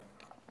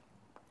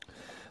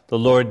The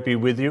Lord be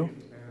with you.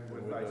 And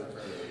with thy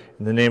spirit.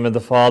 In the name of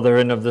the Father,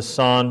 and of the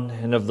Son,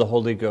 and of the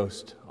Holy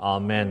Ghost.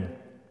 Amen.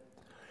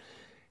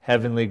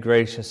 Heavenly,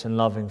 gracious, and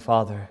loving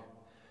Father,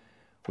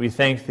 we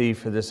thank Thee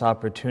for this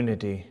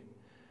opportunity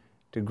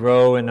to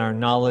grow in our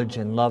knowledge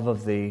and love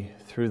of Thee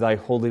through Thy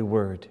holy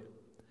word.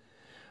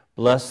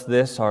 Bless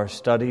this, our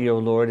study, O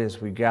Lord, as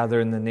we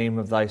gather in the name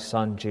of Thy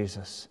Son,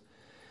 Jesus,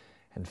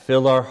 and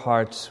fill our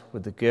hearts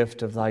with the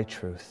gift of Thy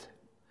truth.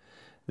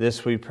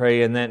 This we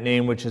pray in that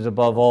name which is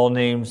above all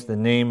names, the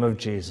name of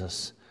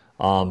Jesus.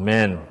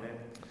 Amen.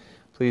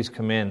 Please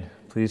come in.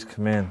 Please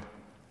come in.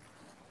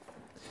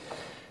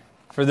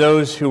 For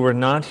those who were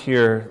not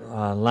here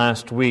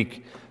last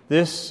week,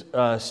 this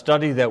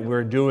study that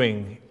we're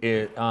doing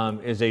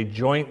is a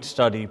joint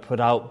study put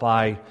out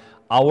by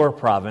our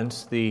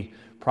province, the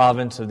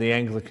province of the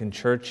Anglican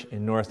Church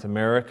in North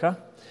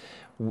America,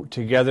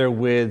 together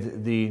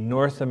with the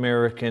North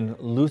American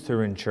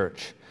Lutheran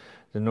Church.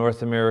 The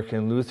North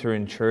American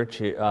Lutheran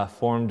Church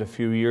formed a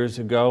few years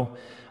ago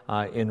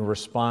in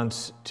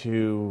response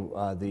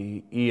to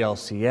the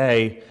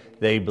ELCA,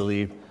 they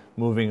believe,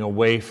 moving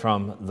away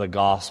from the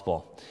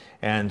gospel.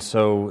 And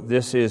so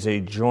this is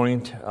a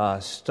joint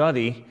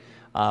study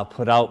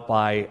put out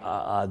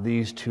by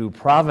these two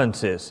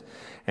provinces.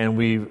 And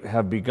we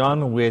have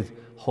begun with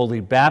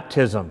Holy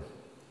Baptism.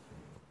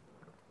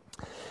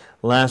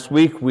 Last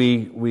week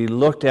we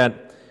looked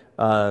at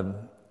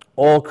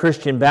all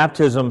Christian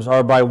baptisms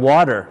are by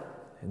water,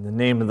 in the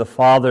name of the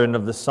Father, and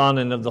of the Son,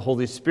 and of the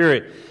Holy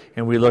Spirit.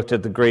 And we looked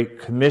at the Great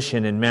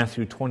Commission in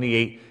Matthew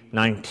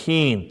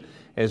 28:19,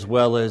 as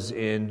well as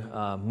in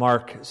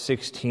Mark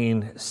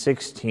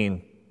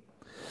 16:16.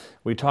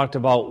 We talked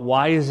about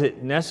why is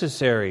it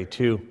necessary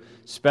to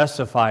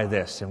specify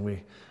this,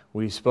 and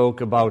we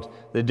spoke about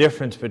the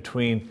difference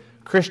between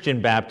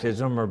Christian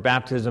baptism, or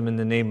baptism in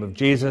the name of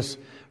Jesus,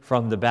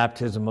 from the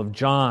baptism of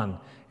John,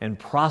 and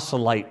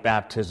proselyte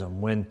baptism,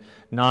 when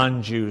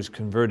non-Jews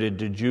converted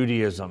to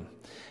Judaism.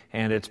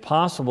 And it's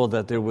possible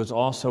that there was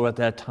also at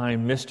that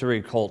time mystery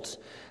cults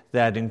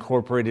that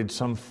incorporated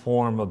some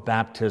form of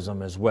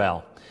baptism as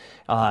well.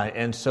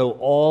 And so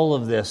all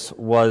of this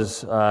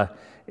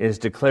is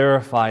to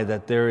clarify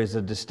that there is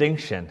a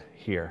distinction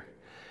here.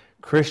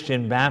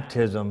 Christian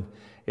baptism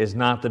is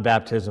not the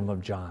baptism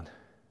of John,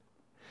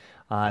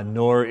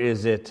 nor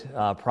is it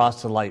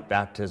proselyte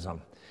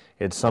baptism.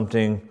 It's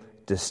something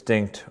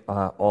distinct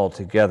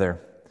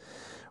altogether.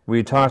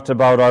 We talked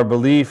about our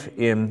belief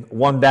in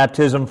one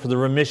baptism for the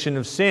remission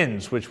of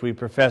sins, which we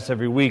profess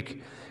every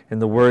week in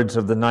the words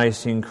of the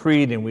Nicene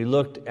Creed, and we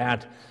looked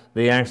at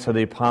the Acts of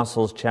the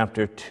Apostles,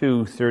 chapter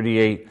 2,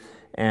 38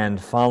 and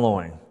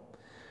following.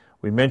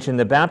 We mentioned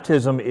that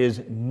baptism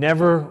is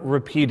never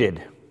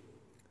repeated.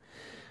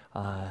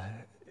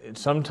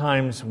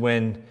 Sometimes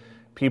when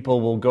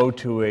people will go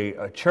to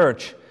a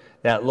church,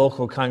 that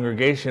local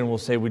congregation will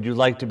say, "Would you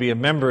like to be a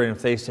member?" And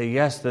if they say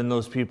yes, then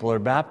those people are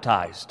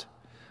baptized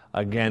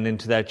again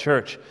into that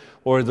church.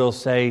 Or they'll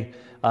say,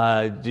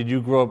 "Did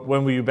you grow up,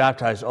 when were you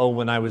baptized?" "Oh,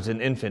 when I was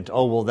an infant."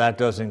 "Oh, well, that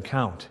doesn't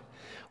count."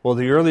 Well,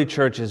 the early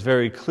church is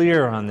very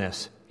clear on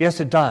this. Yes,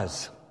 it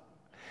does.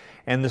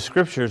 And the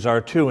scriptures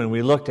are too, and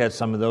we looked at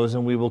some of those,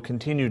 and we will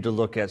continue to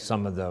look at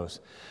some of those.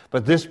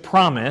 But this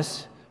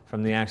promise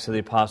from the Acts of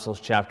the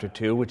Apostles, chapter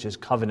 2, which is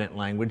covenant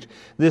language,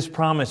 this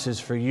promise is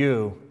for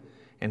you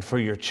and for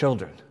your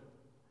children,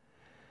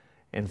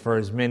 and for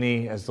as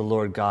many as the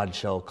Lord God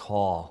shall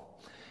call.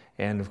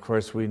 And of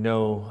course, we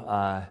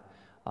know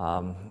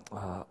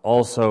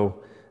also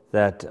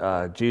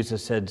that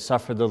Jesus said,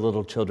 "Suffer the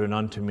little children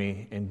unto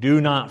me, and do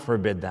not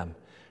forbid them,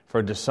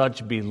 for to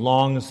such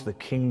belongs the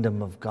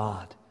kingdom of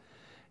God."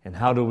 And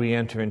how do we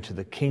enter into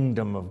the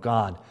kingdom of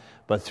God?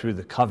 But through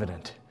the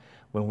covenant.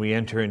 When we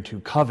enter into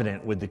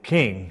covenant with the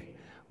King,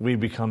 we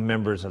become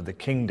members of the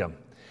kingdom.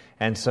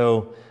 And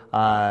so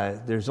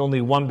there's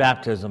only one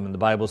baptism, and the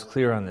Bible's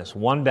clear on this.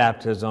 One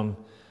baptism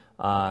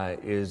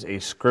is a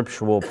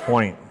scriptural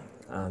point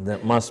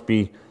that must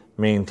be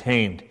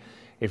maintained.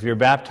 If you're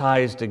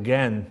baptized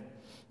again,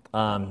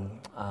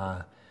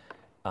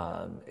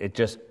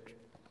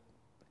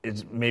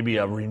 it's maybe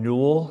a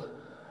renewal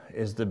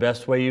is the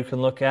best way you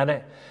can look at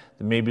it.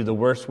 Maybe the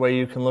worst way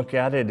you can look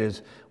at it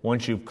is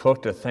once you've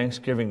cooked a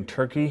Thanksgiving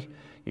turkey,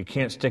 you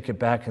can't stick it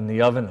back in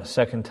the oven a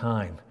second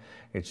time.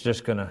 It's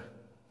just going to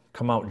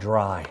come out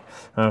dry,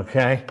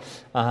 okay?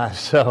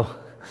 So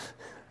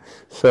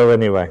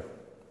anyway,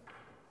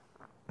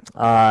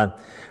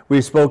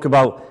 we spoke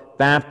about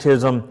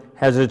baptism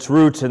has its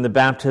roots in the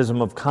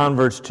baptism of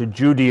converts to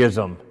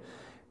Judaism,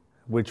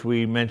 which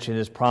we mentioned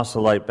as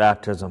proselyte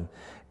baptism,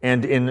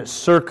 and in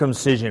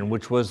circumcision,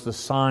 which was the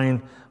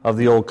sign of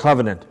the Old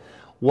Covenant.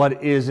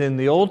 What is in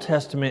the Old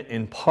Testament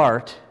in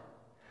part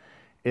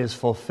is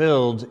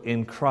fulfilled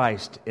in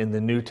Christ in the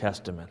New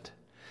Testament.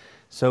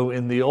 So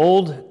in the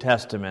Old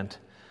Testament,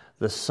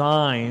 the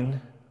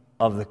sign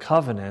of the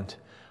covenant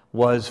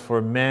was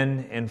for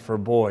men and for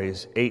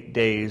boys 8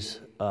 days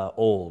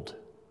old.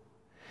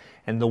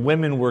 And the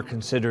women were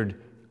considered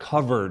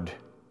covered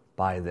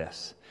by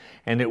this.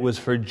 And it was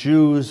for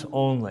Jews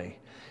only.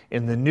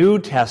 In the New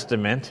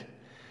Testament,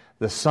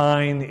 the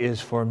sign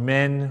is for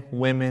men,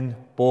 women,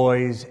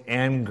 boys,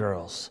 and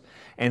girls,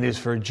 and is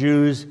for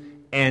Jews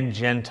and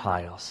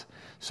Gentiles.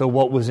 So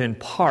what was in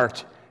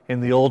part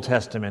in the Old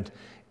Testament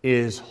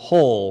is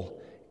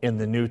whole in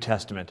the New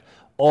Testament.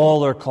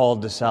 All are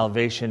called to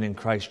salvation in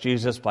Christ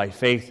Jesus by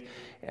faith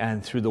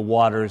and through the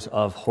waters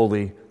of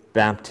holy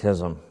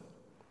baptism.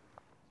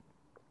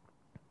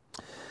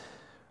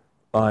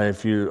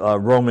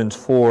 Romans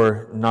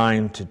 4,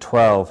 9 to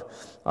 12,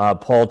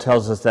 Paul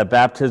tells us that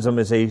baptism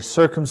is a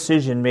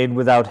circumcision made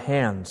without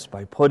hands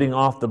by putting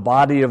off the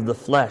body of the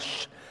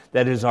flesh,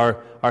 that is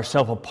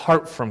ourself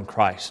apart from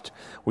Christ.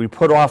 We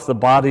put off the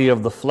body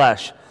of the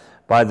flesh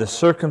by the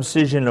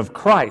circumcision of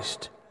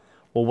Christ.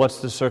 Well,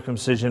 what's the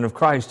circumcision of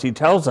Christ? He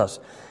tells us,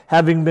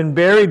 having been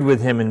buried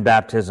with him in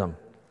baptism,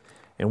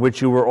 in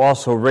which you were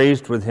also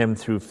raised with him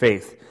through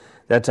faith.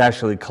 That's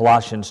actually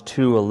Colossians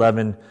 2,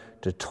 11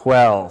 to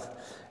 12.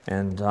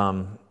 And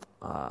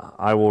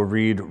I will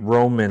read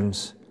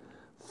Romans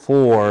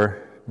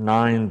 4,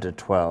 9 to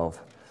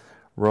 12.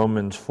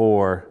 Romans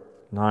 4,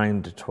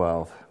 9 to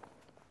 12.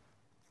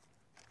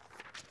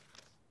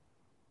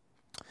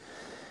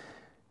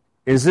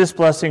 Is this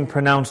blessing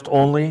pronounced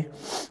only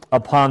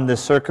upon the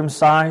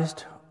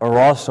circumcised or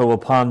also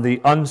upon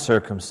the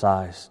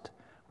uncircumcised?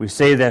 We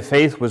say that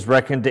faith was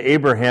reckoned to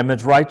Abraham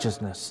as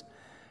righteousness.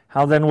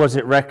 How then was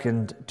it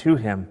reckoned to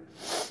him?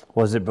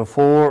 Was it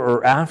before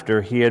or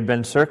after he had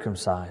been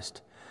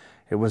circumcised?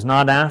 It was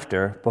not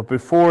after, but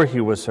before he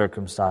was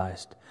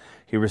circumcised.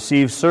 He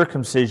received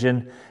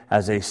circumcision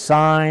as a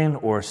sign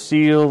or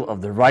seal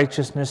of the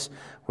righteousness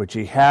which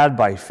he had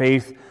by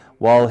faith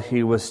while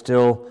he was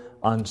still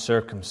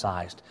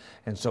uncircumcised.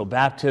 And so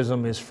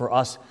baptism is for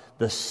us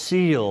the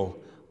seal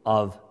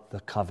of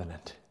the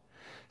covenant.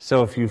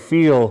 So if you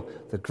feel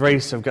the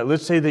grace of God,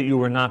 let's say that you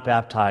were not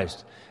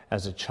baptized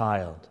as a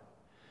child.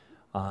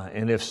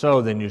 And if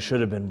so, then you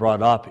should have been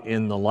brought up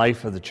in the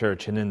life of the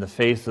church and in the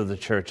faith of the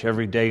church,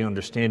 every day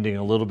understanding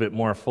a little bit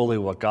more fully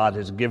what God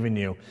has given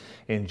you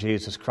in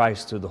Jesus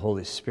Christ through the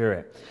Holy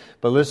Spirit.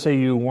 But let's say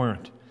you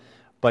weren't,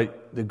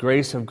 but the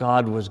grace of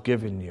God was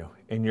given you,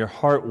 and your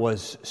heart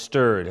was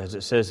stirred, as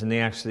it says in the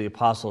Acts of the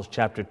Apostles,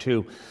 chapter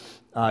 2.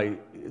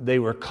 They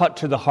were cut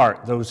to the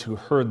heart, those who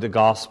heard the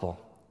gospel.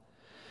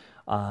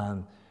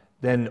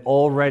 Then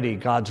already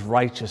God's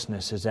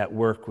righteousness is at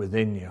work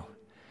within you.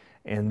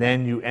 And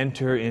then you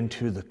enter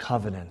into the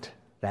covenant,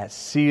 that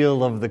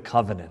seal of the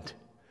covenant.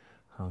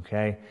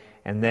 Okay?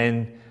 And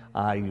then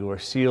you are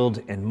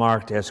sealed and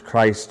marked as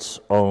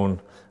Christ's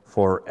own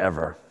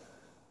forever.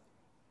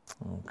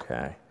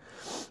 Okay.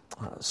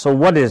 So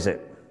what is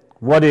it?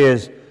 What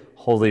is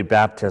holy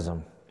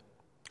baptism?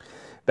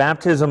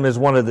 Baptism is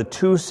one of the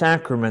two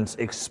sacraments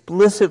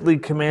explicitly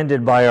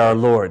commanded by our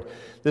Lord.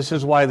 This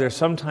is why they're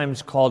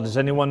sometimes called, does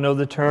anyone know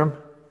the term?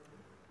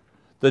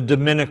 The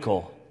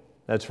dominical.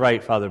 That's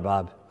right, Father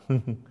Bob.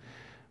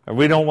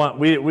 We want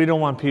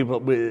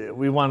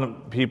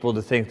people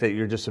to think that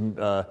you're just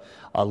a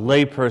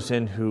lay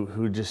person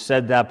who just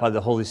said that by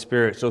the Holy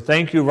Spirit. So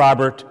thank you,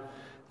 Robert.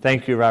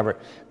 Thank you,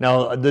 Robert.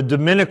 Now, the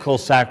dominical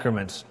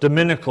sacraments,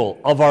 dominical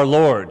of our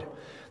Lord.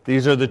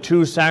 These are the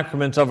two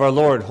sacraments of our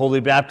Lord, Holy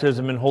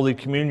Baptism and Holy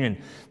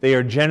Communion. They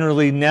are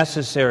generally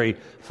necessary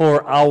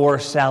for our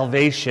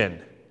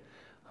salvation.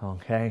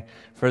 Okay?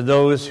 For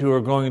those who are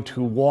going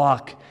to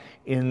walk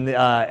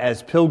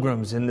as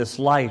pilgrims in this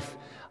life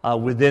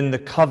within the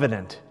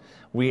covenant.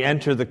 We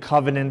enter the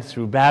covenant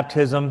through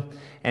baptism,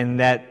 and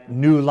that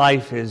new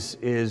life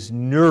is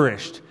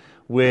nourished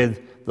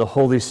with the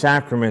holy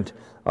sacrament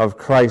of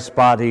Christ's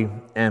body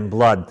and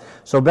blood.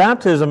 So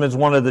baptism is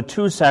one of the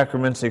two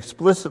sacraments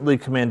explicitly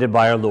commanded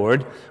by our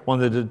Lord,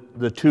 one of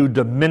the two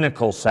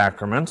dominical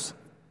sacraments.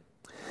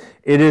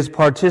 It is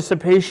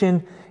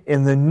participation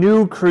in the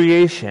new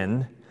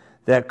creation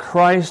that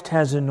Christ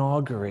has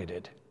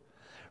inaugurated.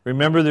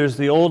 Remember, there's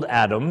the old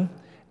Adam.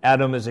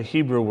 Adam is a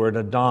Hebrew word,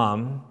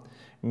 Adam,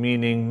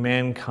 meaning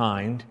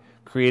mankind,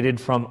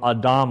 created from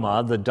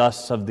Adama, the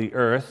dust of the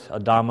earth.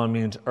 Adama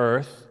means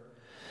earth.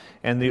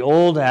 And the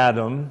old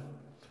Adam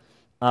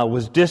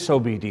was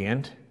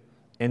disobedient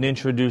and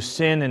introduced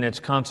sin and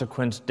its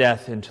consequence,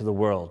 death, into the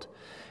world.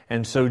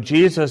 And so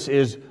Jesus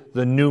is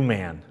the new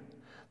man,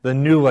 the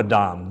new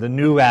Adam, the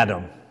new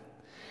Adam.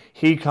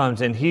 He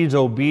comes and he's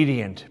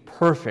obedient,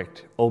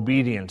 perfect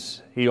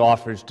obedience he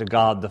offers to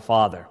God the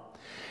Father.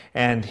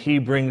 And he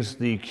brings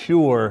the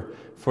cure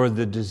for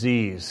the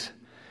disease,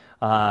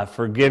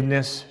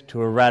 forgiveness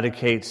to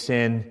eradicate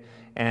sin,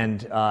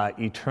 and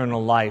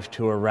eternal life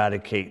to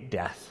eradicate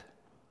death.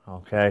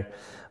 Okay?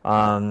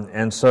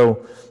 And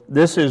so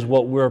this is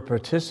what we're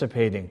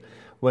participating.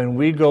 When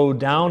we go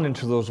down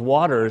into those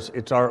waters,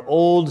 it's our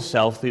old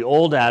self, the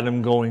old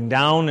Adam, going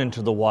down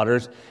into the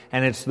waters,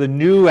 and it's the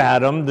new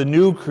Adam, the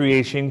new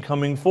creation,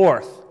 coming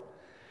forth.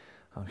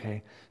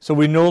 Okay? So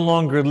we no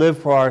longer live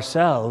for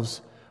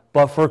ourselves,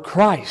 but for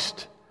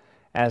Christ,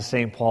 as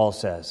St. Paul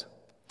says.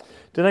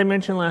 Did I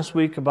mention last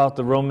week about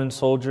the Roman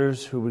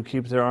soldiers who would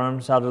keep their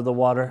arms out of the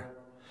water?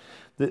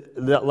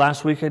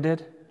 Last week I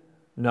did?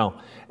 No.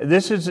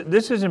 This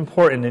is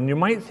important, and you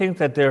might think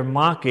that they're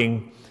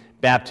mocking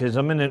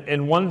baptism, and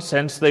in one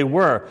sense they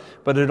were,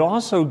 but it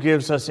also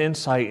gives us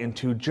insight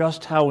into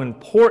just how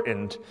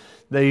important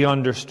they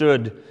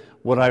understood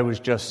what I was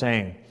just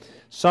saying.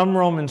 Some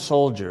Roman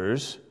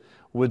soldiers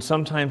would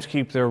sometimes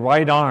keep their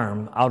right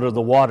arm out of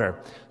the water,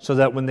 so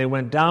that when they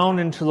went down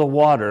into the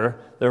water,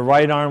 their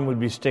right arm would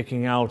be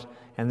sticking out,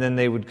 and then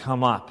they would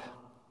come up.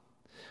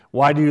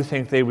 Why do you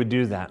think they would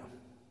do that?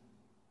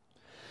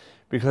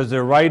 Because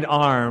their right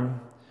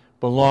arm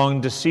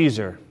belonged to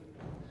Caesar.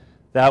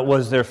 That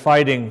was their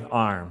fighting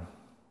arm.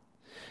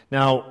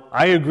 Now,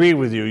 I agree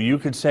with you. You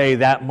could say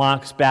that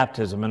mocks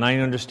baptism, and I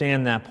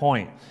understand that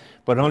point.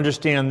 But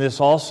understand this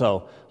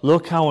also.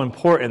 Look how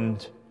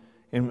importantly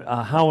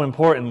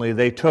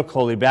they took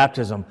holy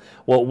baptism.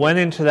 What went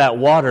into that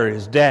water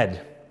is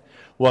dead.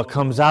 What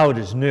comes out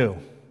is new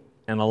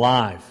and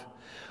alive.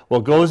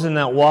 What goes in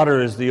that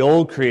water is the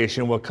old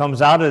creation. What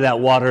comes out of that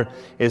water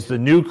is the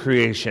new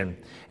creation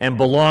and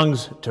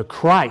belongs to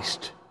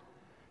Christ,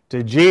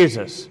 to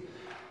Jesus.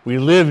 We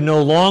live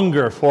no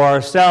longer for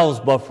ourselves,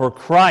 but for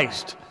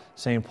Christ,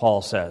 St.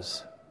 Paul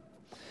says.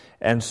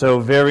 And so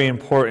very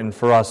important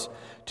for us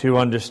to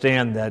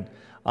understand that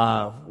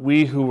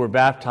we who were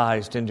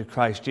baptized into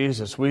Christ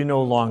Jesus, we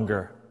no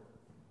longer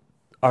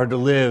are to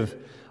live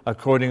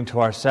according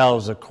to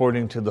ourselves,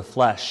 according to the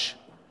flesh,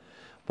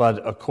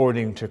 but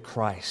according to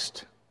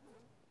Christ.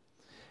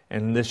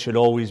 And this should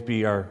always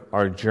be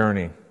our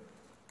journey.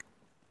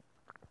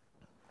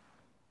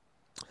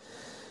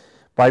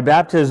 By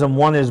baptism,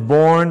 one is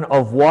born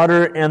of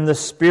water and the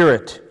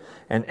Spirit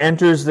and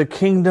enters the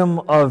kingdom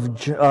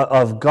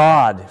of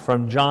God,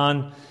 from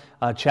John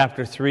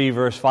chapter 3,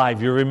 verse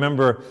 5. You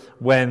remember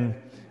when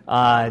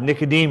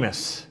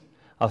Nicodemus,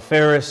 a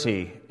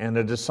Pharisee and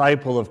a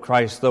disciple of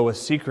Christ, though a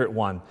secret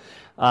one,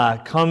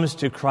 comes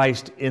to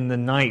Christ in the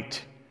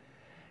night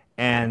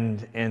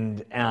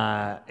and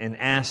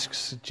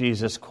asks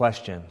Jesus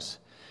questions.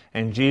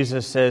 And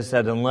Jesus says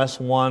that unless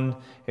one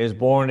is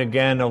born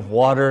again of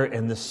water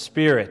and the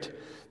Spirit,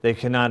 they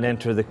cannot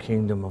enter the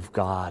kingdom of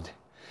God.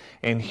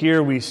 And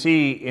here we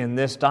see in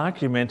this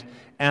document,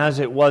 as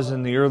it was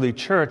in the early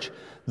church,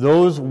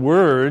 those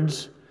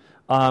words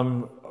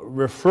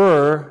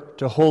refer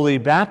to holy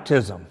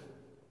baptism.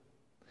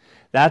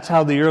 That's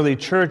how the early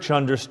church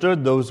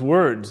understood those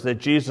words that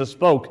Jesus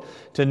spoke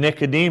to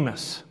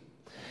Nicodemus.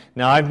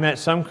 Now, I've met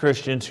some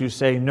Christians who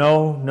say,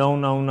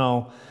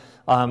 no.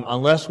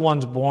 Unless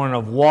one's born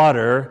of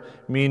water,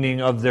 meaning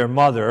of their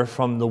mother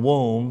from the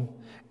womb,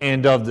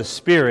 and of the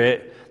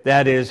Spirit,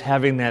 that is,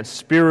 having that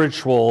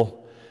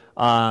spiritual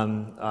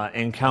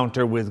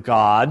encounter with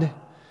God,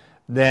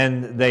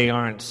 then they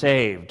aren't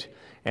saved.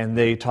 And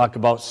they talk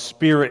about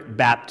Spirit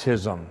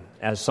baptism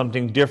as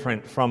something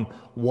different from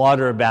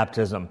water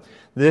baptism.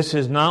 This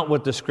is not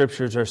what the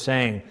Scriptures are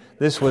saying.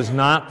 This was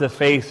not the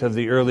faith of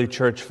the early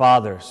church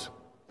fathers.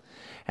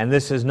 And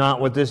this is not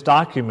what this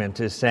document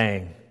is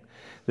saying.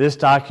 This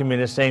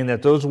document is saying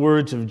that those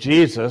words of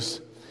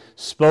Jesus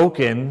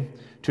spoken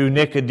to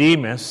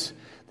Nicodemus,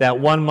 that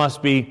one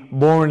must be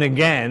born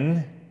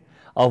again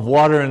of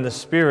water and the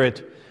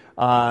Spirit,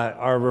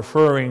 are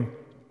referring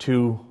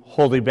to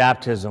holy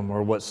baptism,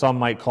 or what some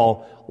might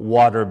call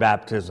water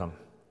baptism.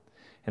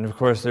 And of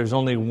course, there's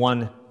only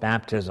one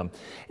baptism.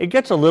 It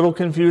gets a little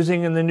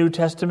confusing in the New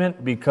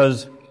Testament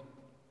because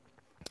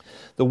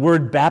the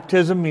word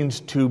baptism means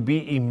to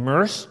be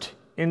immersed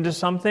into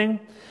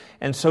something.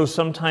 And so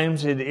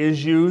sometimes it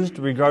is used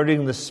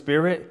regarding the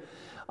Spirit.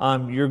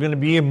 You're going to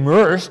be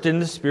immersed in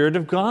the Spirit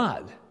of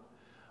God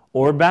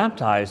or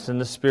baptized in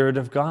the Spirit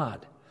of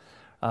God.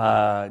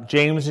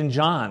 James and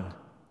John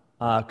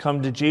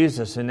come to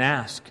Jesus and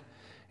ask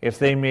if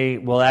they may,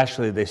 well,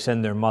 actually they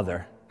send their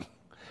mother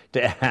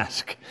to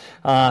ask,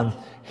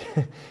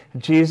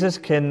 Jesus,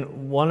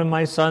 can one of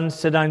my sons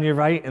sit on your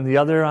right and the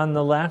other on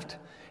the left?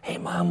 Hey,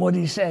 Mom, what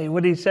did he say?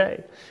 What did he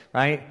say?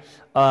 Right?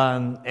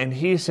 And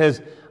he says,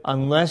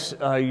 unless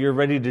you're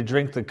ready to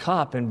drink the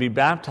cup and be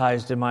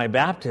baptized in my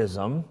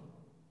baptism,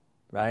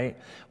 right?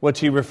 What's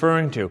he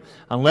referring to?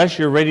 Unless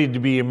you're ready to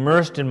be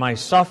immersed in my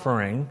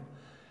suffering,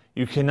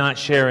 you cannot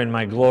share in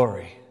my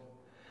glory.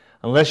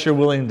 Unless you're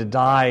willing to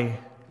die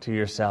to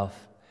yourself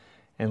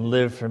and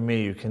live for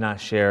me, you cannot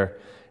share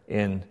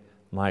in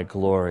my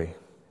glory.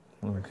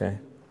 Okay?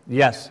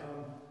 Yes?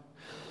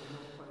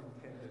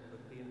 The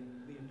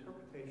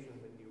interpretation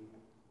that you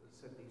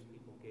said these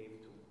people gave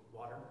to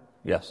water,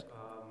 Yes.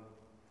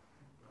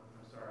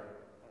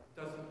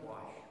 doesn't wash.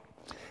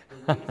 The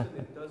reason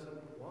it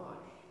doesn't wash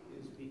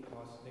is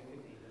because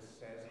Nicodemus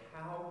says,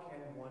 how can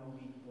one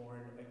be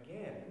born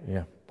again?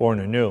 Yeah, born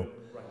anew.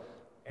 Right.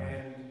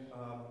 And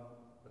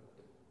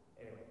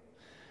anyway,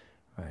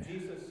 right.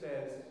 Jesus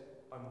says,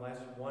 unless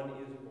one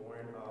is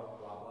born of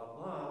blah, blah,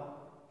 blah.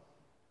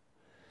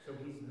 So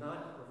he's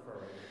not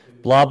referring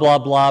to... Blah, blah,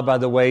 blah, by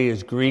the way,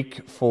 is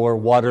Greek for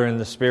water in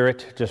the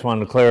Spirit. Just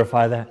wanted to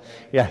clarify that.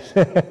 Yes.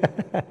 So it doesn't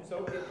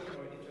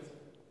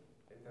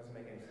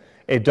make any sense.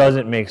 It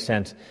doesn't make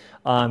sense.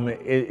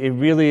 It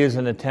really is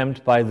an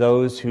attempt by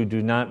those who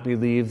do not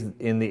believe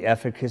in the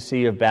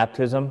efficacy of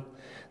baptism,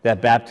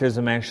 that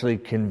baptism actually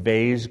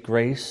conveys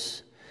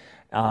grace,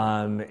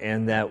 and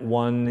that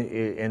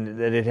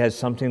it has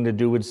something to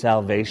do with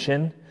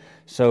salvation.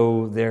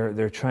 So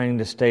they're trying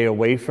to stay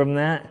away from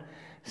that.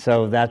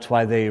 So that's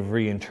why they've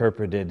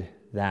reinterpreted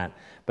that.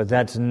 But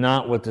that's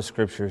not what the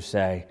Scriptures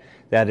say.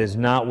 That is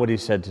not what he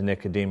said to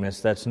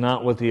Nicodemus. That's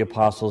not what the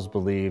apostles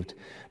believed,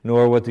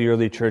 nor what the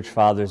early church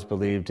fathers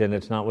believed, and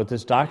it's not what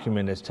this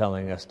document is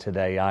telling us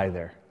today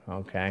either.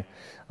 Okay,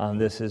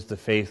 this is the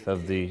faith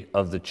of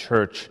the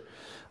church.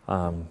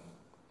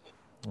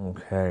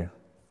 Okay.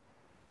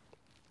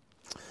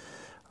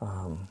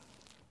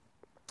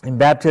 In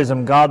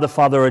baptism, God the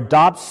Father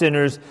adopts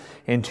sinners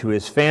into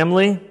His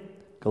family,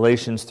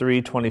 Galatians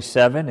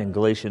 3:27 and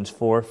Galatians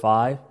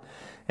 4:5,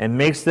 and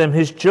makes them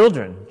His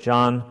children,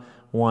 John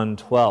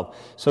 1:12.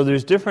 So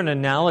there's different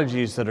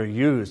analogies that are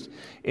used.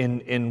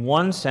 In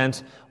one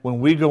sense, when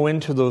we go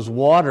into those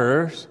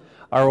waters,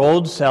 our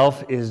old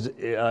self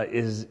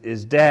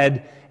is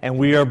dead, and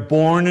we are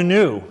born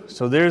anew.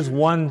 So there's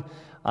one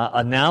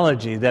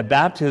analogy, that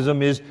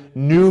baptism is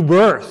new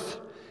birth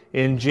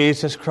in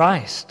Jesus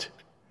Christ,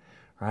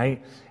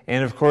 right?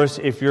 And of course,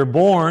 if you're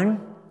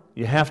born,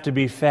 you have to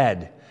be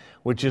fed,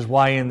 which is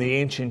why in the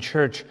ancient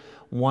church,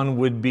 one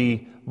would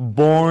be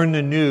born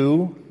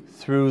anew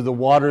through the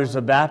waters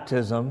of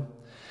baptism,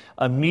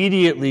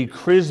 immediately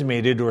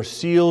chrismated or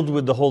sealed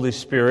with the Holy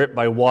Spirit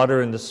by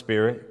water and the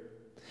Spirit.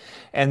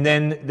 And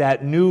then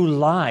that new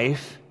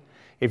life,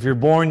 if you're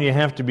born, you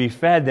have to be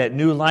fed, that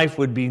new life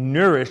would be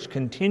nourished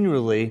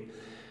continually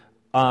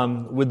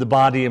with the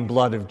body and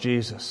blood of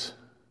Jesus.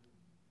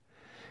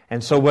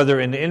 And so whether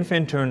an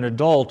infant or an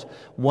adult,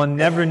 one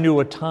never knew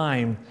a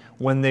time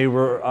when they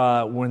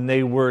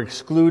were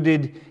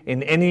excluded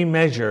in any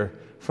measure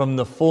from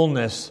the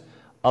fullness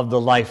of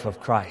the life of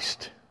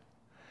Christ.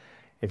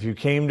 If you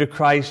came to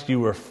Christ, you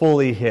were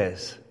fully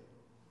His.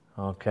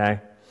 Okay?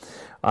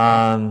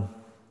 Another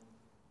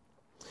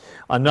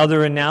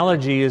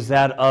analogy is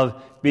that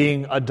of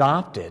being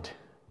adopted.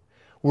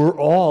 We're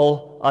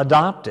all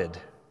adopted,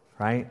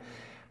 right?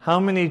 How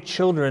many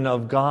children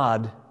of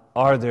God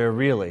are there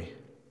really?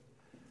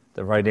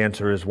 The right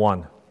answer is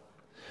one.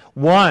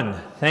 One.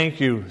 Thank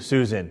you,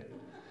 Susan.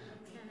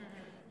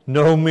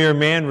 No mere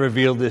man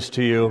revealed this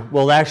to you.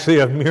 Well, actually,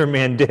 a mere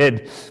man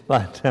did.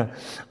 But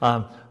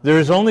there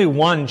is only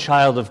one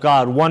child of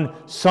God, one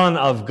Son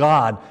of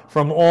God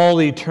from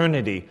all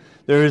eternity.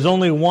 There is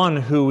only one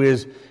who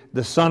is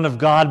the Son of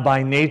God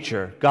by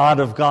nature, God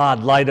of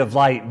God, light of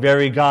light,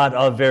 very God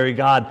of very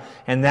God,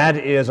 and that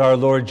is our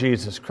Lord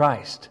Jesus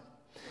Christ.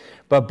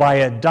 But by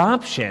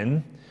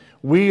adoption,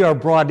 we are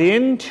brought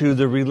into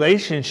the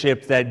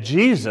relationship that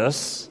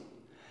Jesus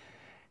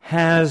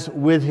has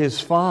with His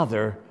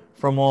Father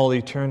from all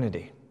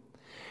eternity.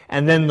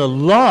 And then the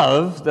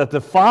love that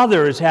the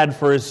Father has had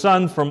for His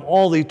Son from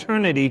all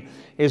eternity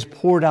is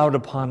poured out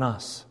upon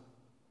us.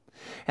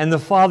 And the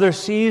Father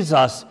sees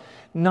us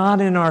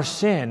not in our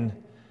sin,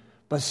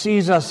 but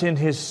sees us in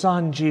His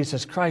Son,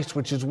 Jesus Christ,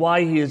 which is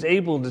why He is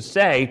able to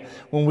say,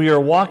 when we are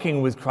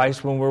walking with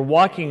Christ, when we're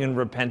walking in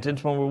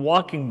repentance, when we're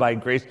walking by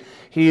grace,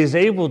 He is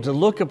able to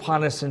look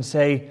upon us and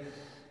say,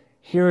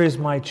 "Here is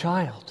my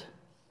child,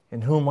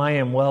 in whom I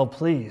am well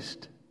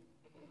pleased."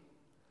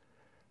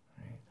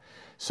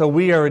 So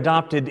we are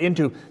adopted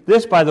into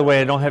this. By the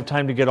way, I don't have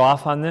time to get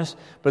off on this,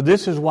 but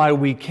this is why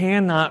we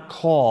cannot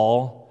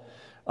call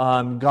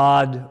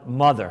God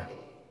Mother.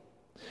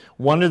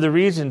 One of the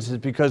reasons is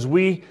because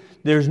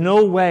there's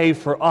no way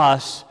for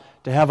us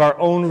to have our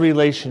own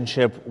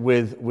relationship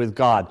with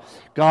God.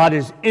 God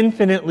is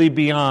infinitely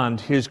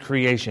beyond His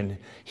creation.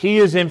 He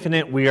is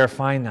infinite, we are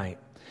finite.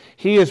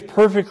 He is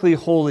perfectly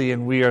holy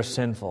and we are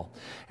sinful.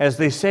 As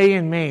they say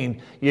in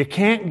Maine, you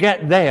can't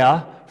get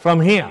there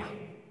from here.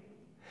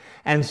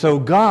 And so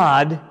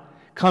God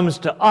comes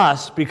to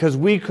us because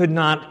we could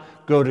not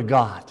go to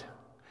God.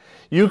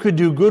 You could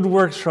do good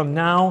works from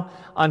now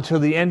until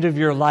the end of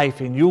your life,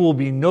 and you will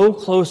be no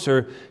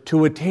closer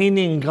to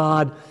attaining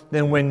God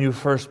than when you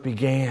first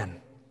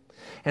began.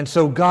 And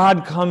so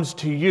God comes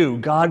to you,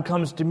 God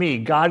comes to me,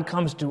 God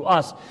comes to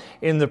us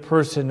in the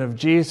person of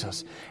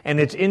Jesus. And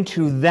it's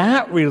into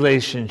that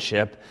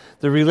relationship,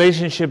 the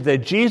relationship that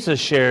Jesus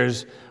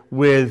shares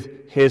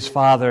with His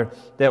Father,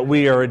 that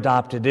we are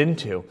adopted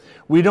into.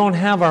 We don't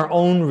have our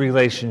own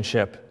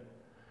relationship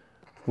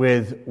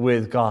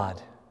with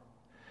God.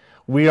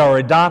 We are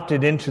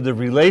adopted into the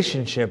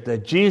relationship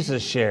that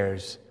Jesus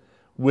shares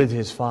with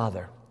His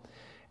Father.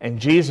 And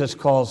Jesus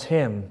calls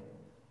Him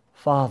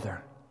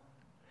Father.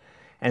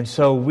 And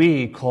so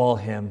we call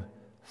Him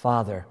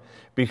Father,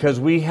 because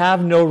we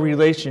have no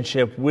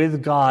relationship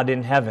with God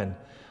in heaven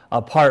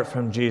apart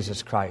from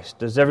Jesus Christ.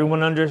 Does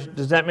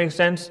that make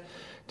sense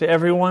to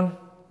everyone?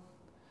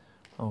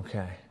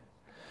 Okay.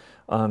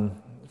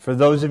 For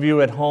those of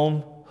you at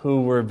home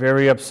who were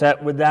very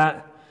upset with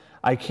that,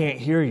 I can't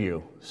hear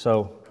you.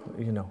 So,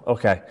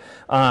 okay.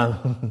 All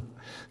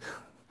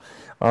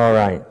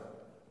right.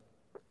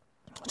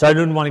 So I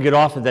didn't want to get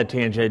off of that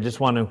tangent. I just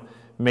want to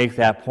make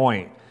that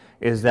point,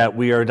 is that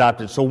we are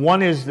adopted. So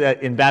one is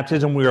that in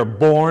baptism we are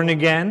born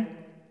again.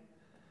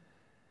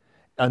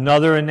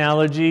 Another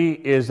analogy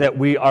is that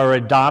we are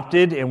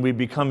adopted and we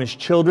become His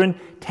children,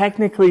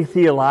 technically,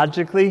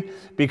 theologically,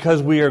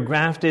 because we are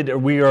grafted, or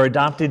we are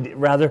adopted,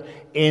 rather,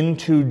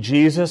 into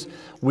Jesus.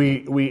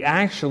 We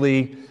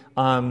actually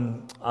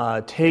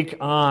take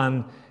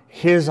on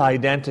His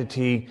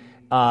identity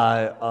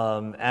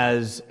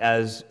as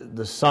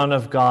the Son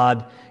of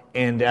God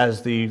and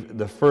as the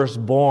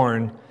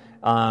firstborn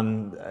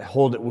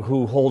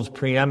who holds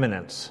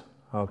preeminence.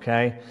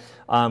 Okay,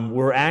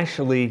 we're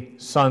actually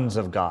sons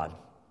of God.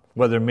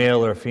 Whether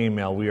male or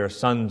female, we are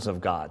sons of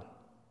God,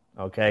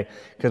 okay?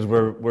 Because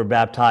we're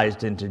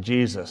baptized into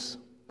Jesus.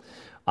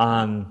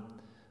 But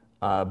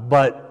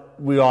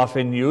we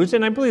often use,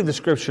 and I believe the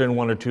Scripture in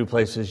one or two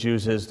places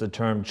uses the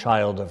term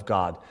child of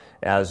God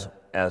as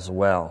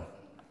well.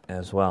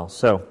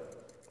 So,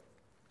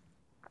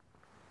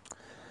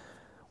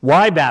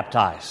 why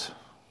baptize?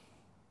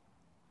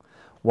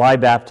 Why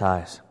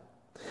baptize?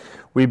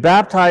 We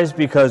baptize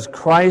because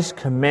Christ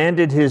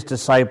commanded His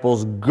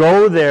disciples,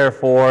 "Go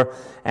therefore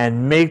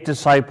and make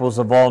disciples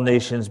of all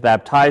nations,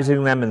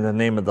 baptizing them in the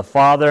name of the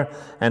Father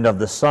and of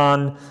the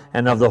Son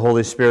and of the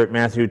Holy Spirit,"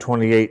 Matthew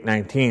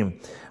 28:19.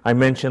 I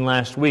mentioned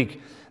last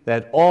week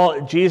that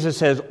Jesus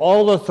says,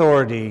 "All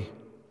authority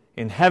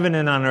in heaven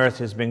and on earth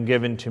has been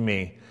given to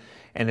me.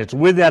 And it's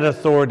with that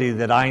authority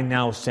that I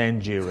now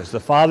send you. As the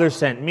Father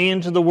sent me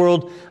into the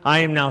world, I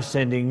am now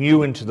sending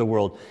you into the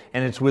world."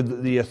 And it's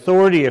with the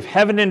authority of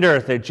heaven and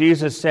earth that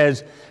Jesus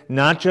says,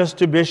 not just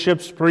to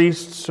bishops,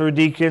 priests, or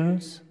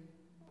deacons,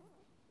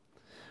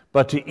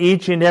 but to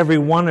each and every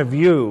one of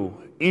you,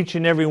 each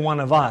and every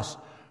one of us,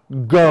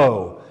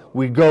 go.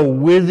 We go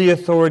with the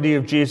authority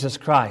of Jesus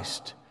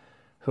Christ,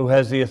 who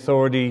has the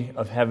authority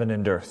of heaven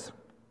and earth.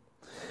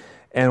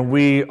 And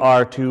we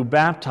are to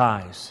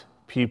baptize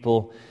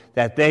people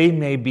that they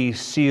may be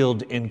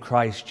sealed in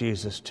Christ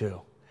Jesus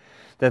too,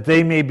 that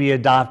they may be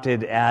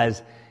adopted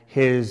as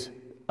His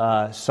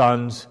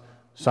sons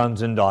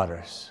and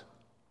daughters.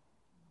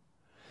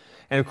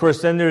 And of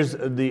course, then there's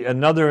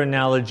another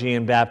analogy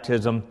in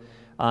baptism.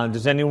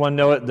 Does anyone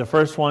know it? The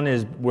first one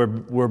is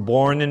we're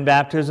born in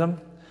baptism.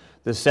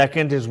 The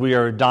second is we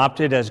are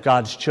adopted as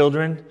God's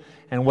children.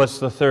 And what's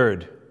the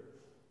third?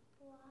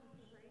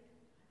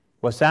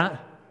 What's that?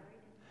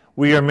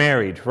 We are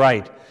married,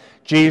 right.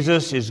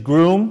 Jesus is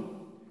groom,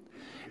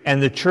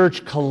 and the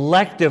church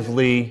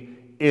collectively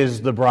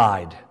is the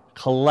bride.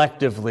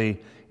 Collectively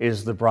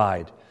is the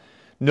bride.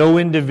 No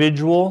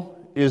individual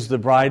is the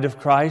bride of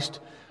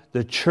Christ.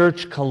 The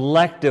church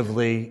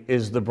collectively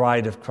is the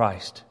bride of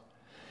Christ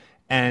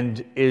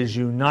and is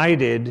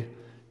united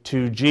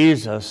to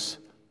Jesus,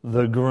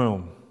 the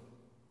groom.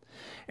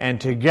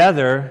 And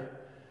together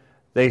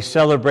they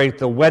celebrate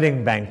the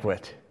wedding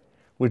banquet,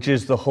 which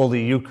is the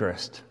Holy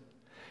Eucharist.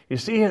 You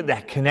see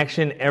that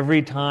connection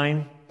every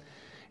time?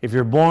 If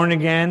you're born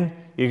again,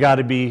 you got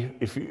to be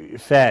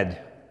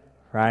fed,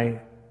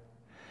 right?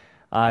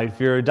 If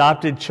you're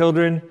adopted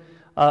children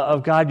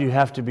of God, you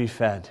have to be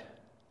fed.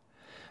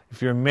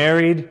 If you're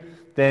married,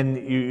 then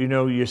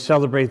you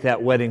celebrate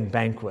that wedding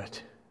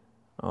banquet,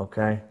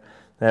 okay?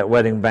 That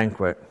wedding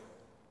banquet.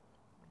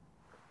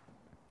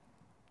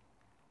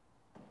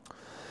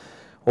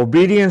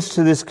 Obedience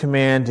to this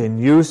command and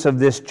use of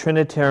this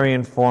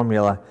Trinitarian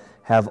formula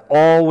have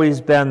always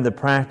been the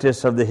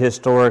practice of the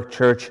historic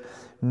church.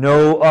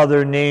 No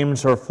other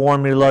names or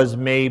formulas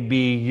may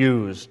be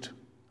used.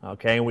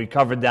 Okay, and we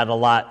covered that a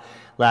lot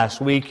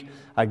last week.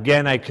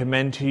 Again, I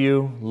commend to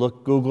you,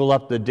 Google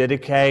up the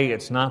Didache.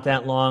 It's not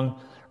that long.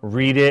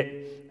 Read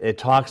it. It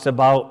talks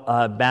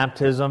about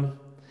baptism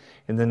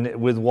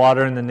with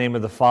water in the name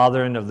of the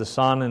Father and of the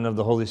Son and of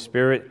the Holy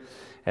Spirit.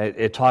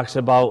 It talks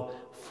about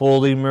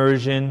full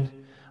immersion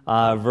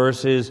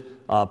versus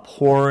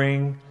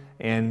pouring,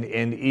 and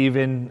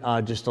even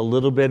just a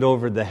little bit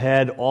over the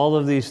head. All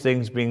of these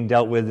things being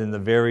dealt with in the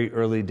very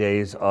early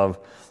days of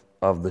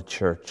the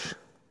church.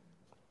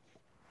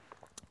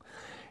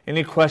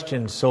 Any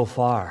questions so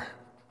far?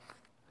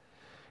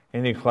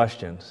 Any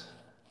questions?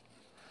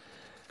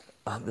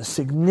 The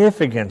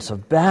significance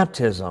of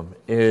baptism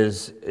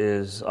is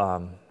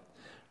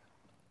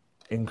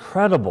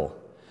incredible,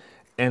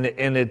 and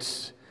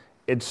it's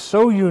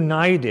so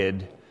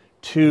united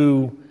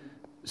to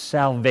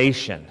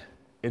salvation.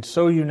 It's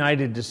so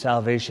united to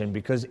salvation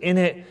because in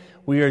it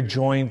we are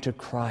joined to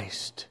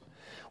Christ.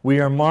 We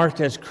are marked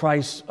as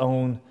Christ's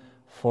own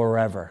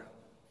forever.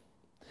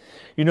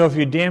 You know, if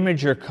you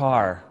damage your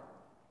car,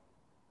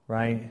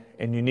 right,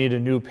 and you need a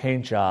new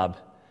paint job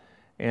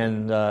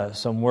and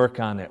some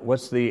work on it,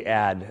 what's the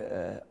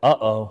ad?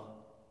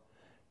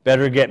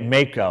 Better get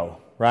Maaco,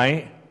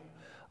 right?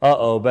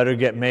 Better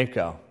get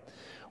Maaco.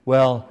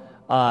 Well,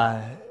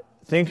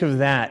 think of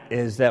that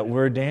as that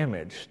we're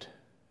damaged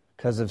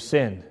because of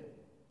sin.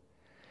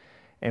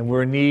 And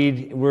we're in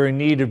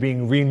need of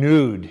being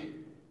renewed.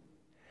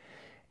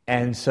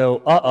 And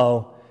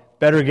so,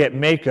 better get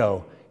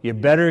Maaco. You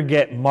better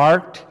get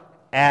marked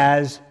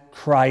as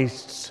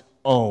Christ's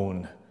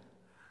own,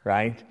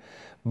 right?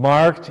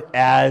 Marked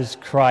as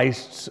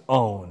Christ's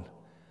own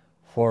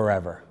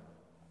forever.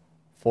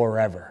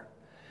 Forever.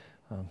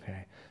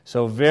 Okay.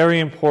 So very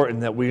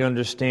important that we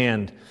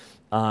understand,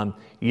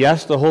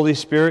 yes, the Holy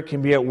Spirit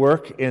can be at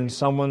work in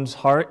someone's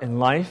heart and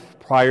life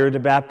prior to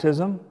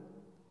baptism,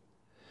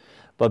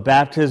 but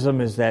baptism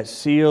is that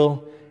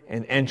seal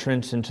and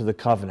entrance into the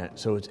covenant.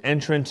 So it's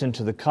entrance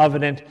into the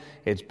covenant,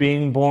 it's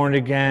being born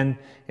again,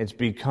 it's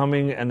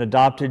becoming an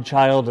adopted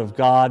child of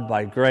God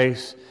by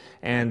grace,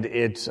 and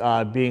it's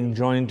being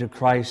joined to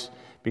Christ,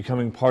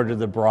 becoming part of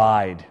the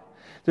bride.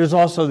 There's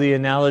also the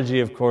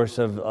analogy, of course,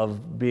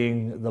 of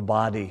being the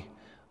body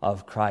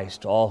of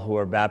Christ. All who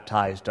are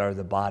baptized are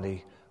the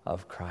body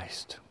of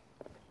Christ.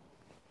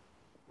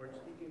 Mark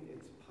speaking,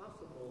 it's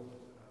possible,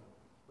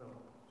 just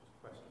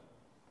a question.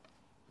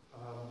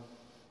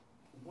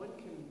 One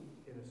can,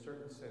 in a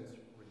certain sense,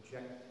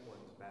 reject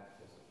one's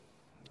baptism.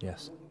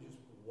 Yes. One can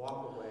just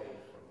walk away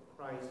from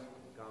Christ,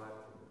 from God,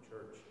 from the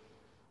church.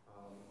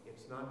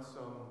 It's not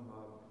some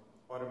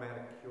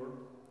automatic cure.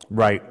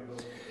 Right. For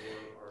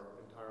our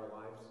entire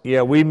lives.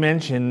 Yeah, we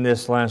mentioned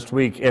this last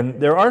week, and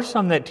there are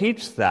some that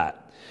teach that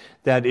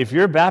if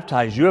you're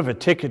baptized, you have a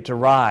ticket to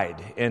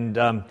ride.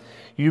 And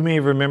you may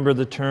remember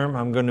the term.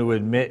 I'm going to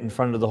admit in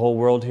front of the whole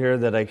world here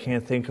that I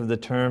can't think of the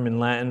term in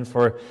Latin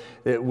for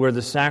where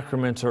the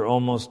sacraments are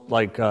almost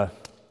like a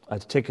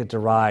ticket to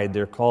ride.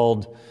 They're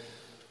called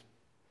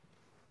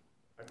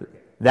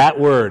that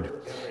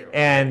word.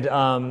 And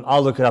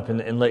I'll look it up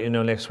and let you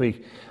know next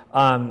week.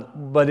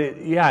 But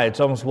it's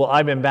almost, well,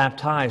 I've been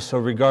baptized, so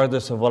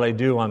regardless of what I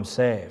do, I'm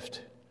saved.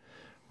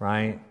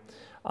 Right?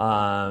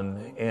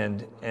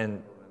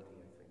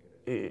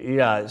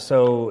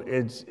 So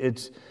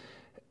it's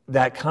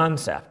that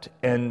concept,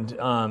 and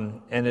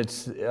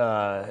it's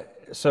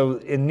so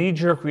in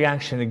knee-jerk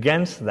reaction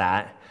against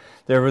that,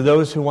 there were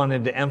those who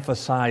wanted to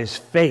emphasize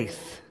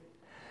faith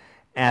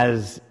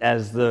as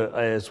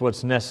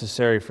what's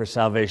necessary for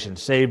salvation,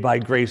 saved by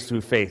grace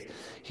through faith.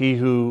 He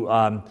who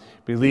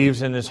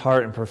believes in his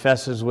heart and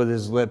professes with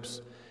his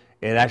lips,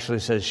 it actually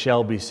says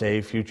shall be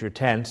saved, future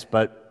tense,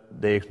 but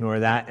they ignore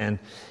that,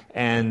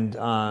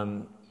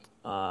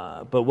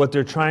 but what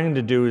they're trying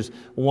to do is,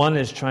 one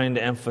is trying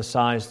to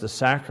emphasize the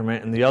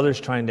sacrament, and the other is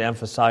trying to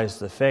emphasize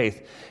the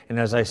faith. And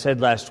as I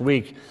said last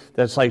week,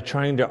 that's like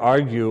trying to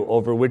argue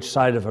over which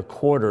side of a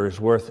quarter is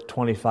worth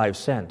 25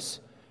 cents,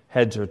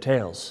 heads or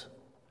tails,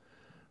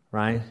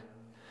 right?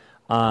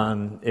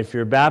 If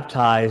you're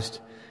baptized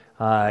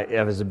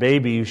as a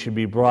baby, you should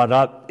be brought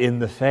up in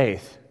the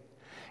faith.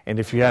 And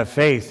if you have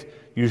faith,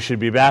 you should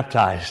be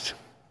baptized.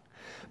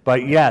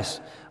 But yes,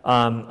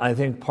 I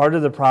think part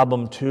of the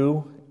problem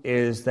too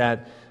is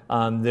that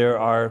there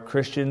are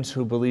Christians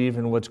who believe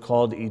in what's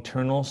called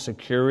eternal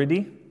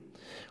security,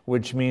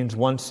 which means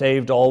once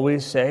saved,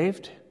 always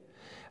saved.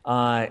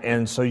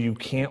 And so you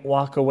can't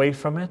walk away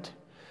from it.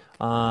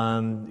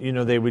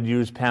 They would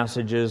use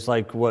passages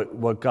like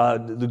what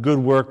God, the good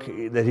work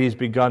that He's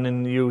begun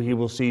in you, He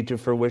will see to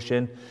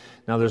fruition.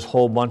 Now there's a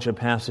whole bunch of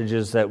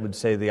passages that would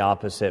say the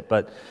opposite,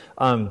 but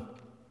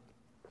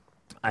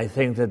I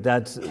think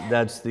that's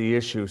the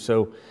issue.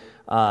 So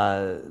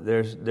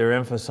they're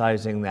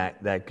emphasizing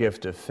that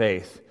gift of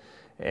faith,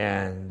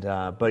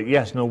 but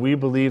yes, no, we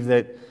believe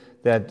that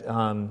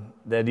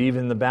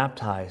even the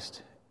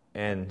baptized,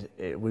 and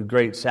with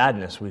great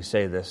sadness we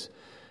say this,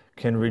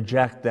 can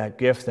reject that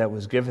gift that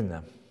was given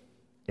them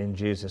in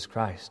Jesus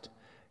Christ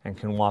and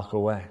can walk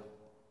away.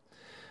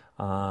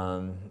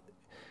 The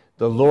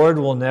Lord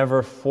will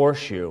never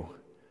force you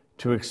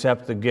to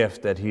accept the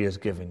gift that He has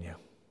given you.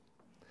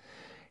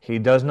 He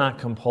does not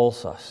compel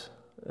us,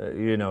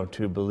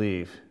 to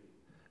believe,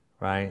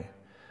 right?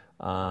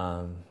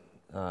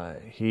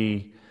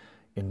 He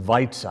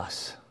invites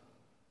us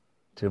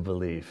to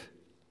believe.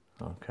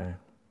 Okay.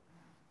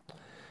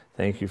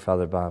 Thank you,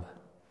 Father Bob.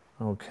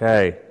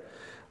 Okay.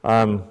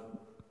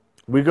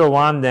 We go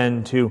on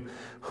then to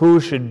who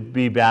should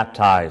be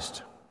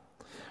baptized.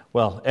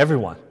 Well,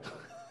 everyone,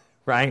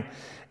 right?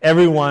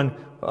 Everyone.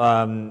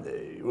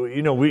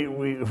 We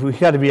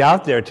got to be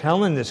out there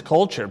telling this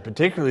culture,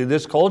 particularly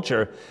this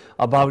culture,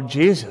 about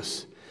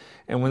Jesus.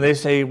 And when they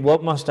say,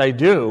 "What must I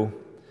do?"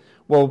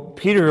 Well,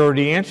 Peter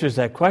already answers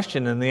that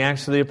question in the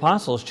Acts of the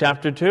Apostles,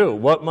 chapter 2.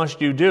 What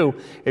must you do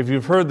if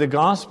you've heard the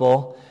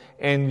gospel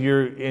and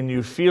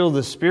you feel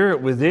the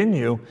Spirit within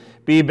you?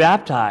 Be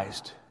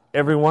baptized,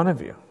 every one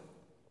of you.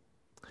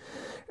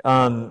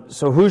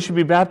 So who should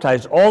be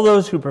baptized? All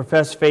those who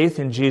profess faith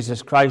in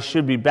Jesus Christ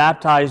should be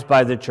baptized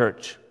by the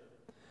church.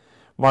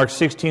 Mark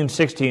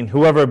 16:16,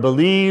 whoever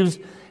believes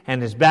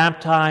and is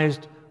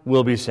baptized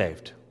will be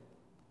saved.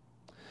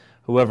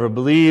 Whoever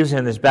believes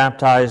and is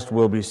baptized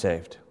will be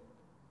saved.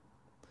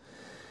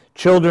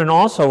 Children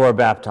also are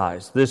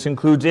baptized. This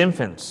includes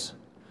infants.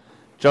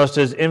 Just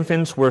as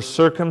infants were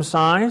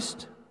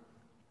circumcised,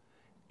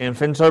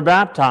 infants are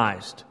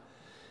baptized.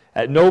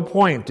 At no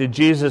point did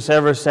Jesus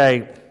ever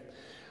say,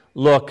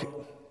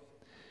 look,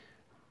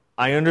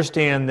 I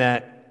understand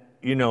that,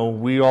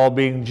 we all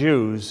being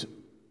Jews,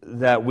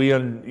 that we,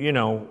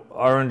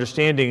 our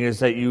understanding is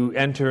that you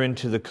enter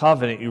into the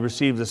covenant, you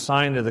receive the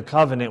sign of the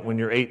covenant when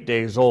you're 8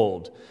 days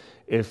old,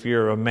 if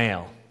you're a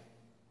male,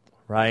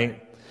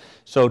 right?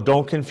 So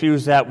don't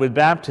confuse that with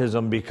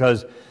baptism,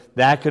 because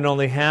that can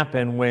only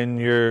happen when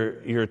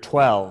you're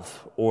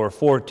 12 or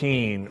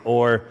 14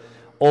 or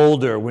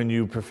older when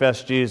you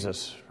profess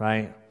Jesus,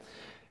 right?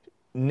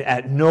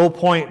 At no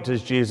point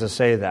does Jesus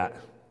say that.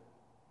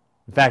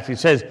 In fact, he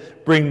says,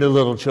 "Bring the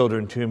little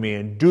children to me,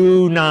 and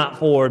do not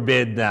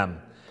forbid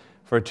them,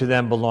 for to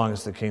them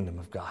belongs the kingdom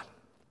of God."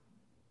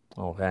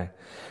 Okay?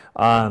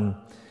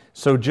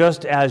 So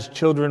just as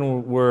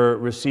children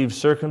received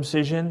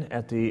circumcision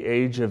at the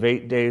age of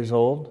 8 days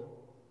old,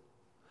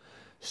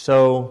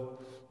 so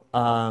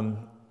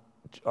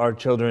our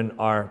children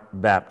are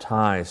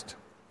baptized.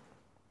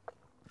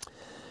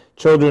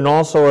 Children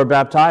also are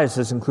baptized.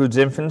 This includes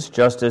infants.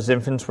 Just as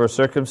infants were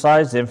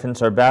circumcised,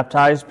 infants are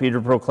baptized.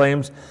 Peter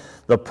proclaims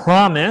the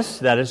promise,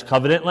 that is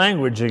covenant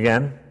language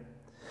again,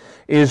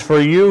 is for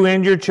you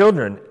and your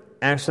children.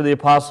 Acts of the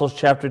Apostles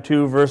chapter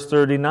 2, verse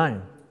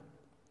 39.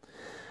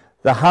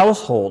 The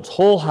households,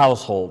 whole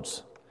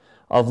households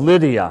of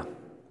Lydia,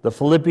 the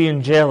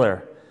Philippian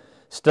jailer,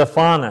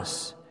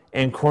 Stephanas,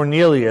 and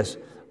Cornelius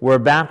were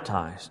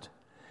baptized.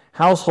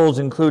 Households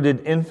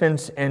included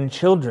infants and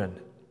children.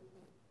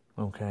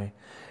 Okay,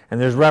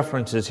 and there's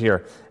references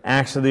here.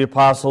 Acts of the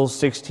Apostles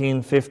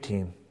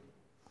 16:15.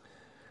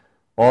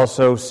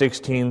 Also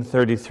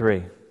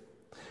 16:33.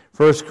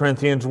 1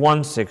 Corinthians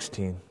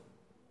 1:16.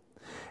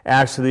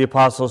 Acts of the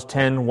Apostles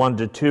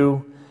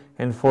 10:1-2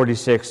 and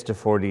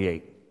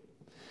 46-48.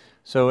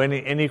 So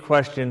any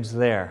questions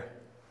there?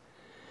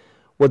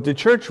 What the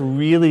church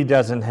really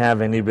doesn't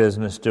have any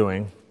business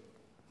doing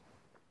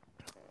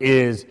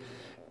is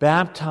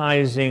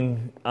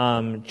baptizing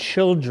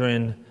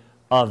children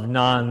of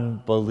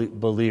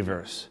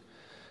non-believers.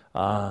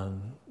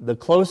 The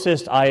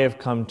closest I have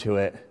come to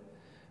it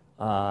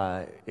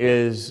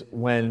is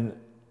when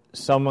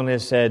someone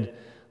has said,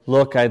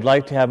 "Look, I'd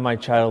like to have my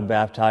child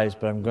baptized,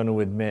 but I'm going to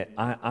admit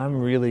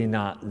I'm really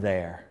not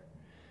there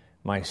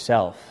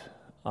myself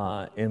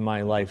in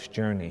my life's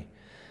journey.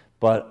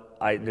 But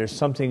there's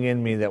something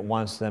in me that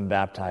wants them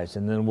baptized,"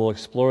 and then we'll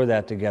explore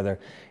that together.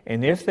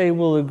 And if they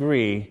will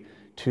agree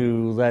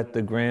to let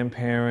the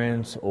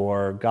grandparents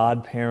or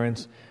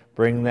godparents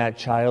bring that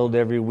child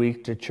every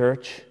week to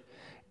church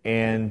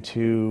and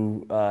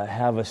to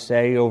have a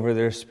say over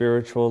their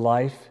spiritual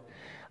life,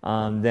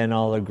 then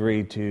I'll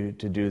agree to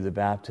do the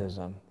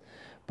baptism.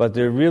 But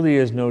there really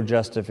is no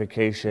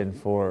justification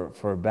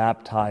for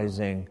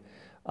baptizing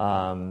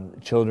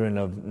children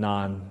of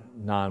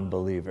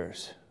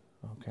non-believers.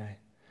 Okay.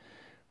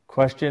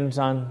 Questions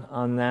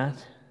on that?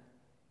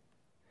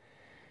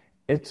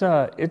 It's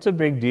a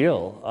big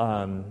deal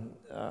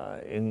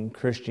in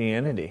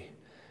Christianity.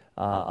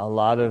 A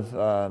lot of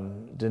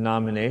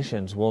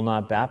denominations will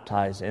not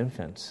baptize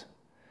infants,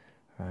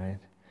 right?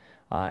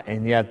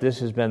 And yet this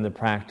has been the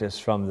practice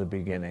from the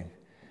beginning,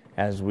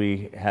 as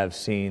we have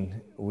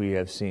seen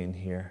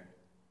here.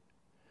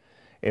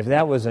 If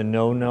that was a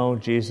no-no,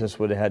 Jesus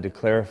would have had to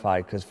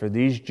clarify, because for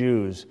these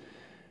Jews,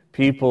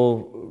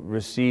 people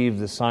received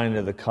the sign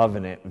of the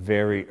covenant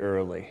very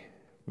early,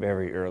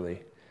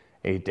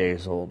 8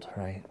 days old,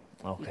 right?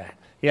 Okay.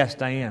 Yes,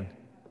 Diane.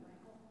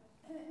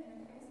 In a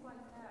case like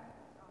that,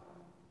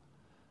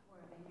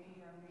 where they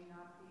may or may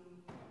not be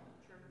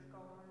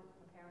churchgoers,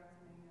 the parents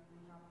may or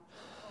may not be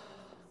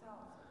churchgoers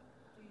themselves,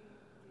 do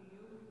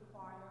you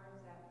require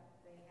that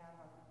they have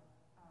a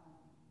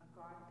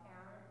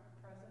godparent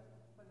present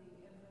for the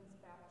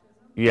infant's baptism?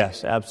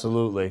 Yes,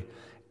 absolutely.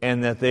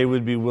 And that they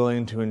would be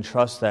willing to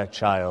entrust that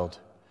child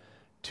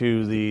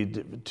to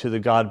the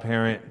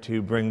godparent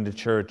to bring to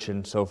church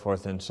and so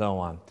forth and so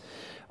on.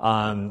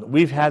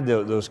 We've had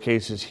those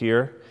cases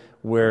here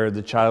where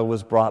the child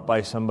was brought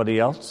by somebody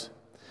else.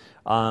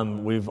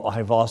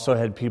 I've also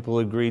had people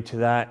agree to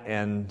that,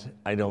 and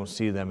I don't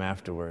see them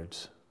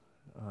afterwards.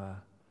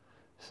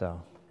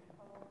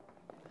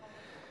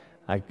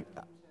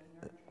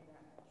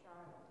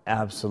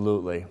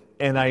 Absolutely.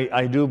 And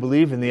I do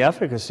believe in the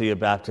efficacy of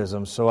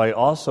baptism, so I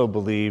also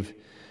believe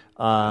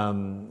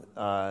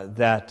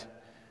that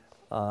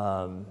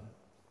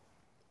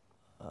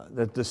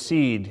the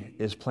seed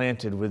is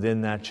planted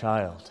within that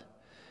child.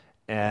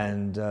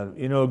 And,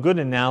 a good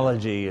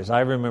analogy is,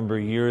 I remember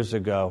years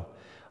ago,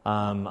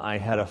 I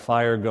had a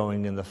fire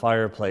going in the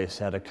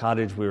fireplace at a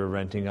cottage we were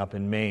renting up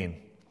in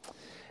Maine.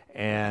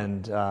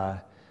 And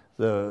I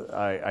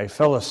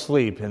fell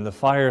asleep, and the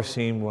fire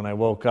when I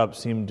woke up,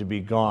 seemed to be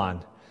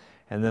gone.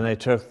 And then I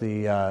took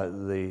the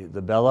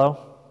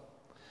bellow,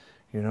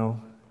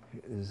 and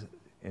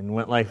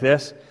went like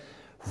this,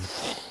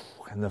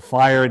 and the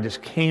fire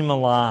just came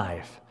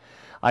alive.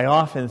 I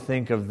often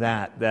think of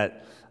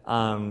that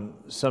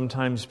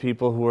sometimes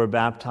people who are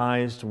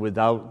baptized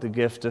without the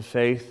gift of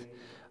faith,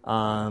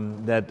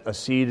 that a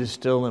seed is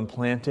still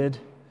implanted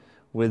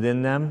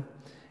within them,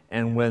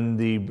 and when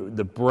the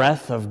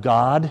breath of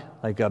God,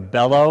 like a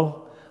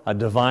bellow, a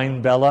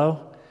divine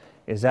bellow,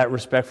 Is that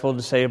respectful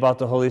to say about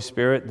the Holy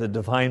Spirit? The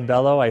divine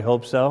bellow, I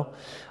hope so,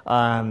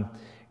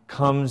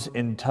 comes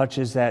and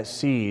touches that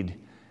seed,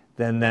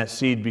 then that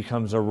seed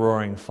becomes a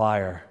roaring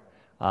fire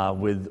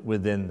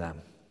within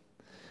them.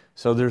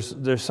 So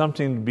there's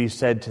something to be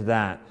said to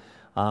that.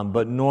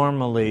 But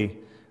normally,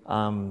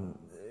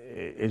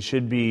 it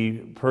should be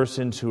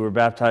persons who are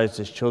baptized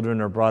as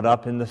children are brought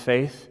up in the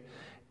faith,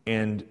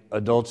 and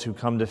adults who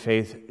come to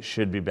faith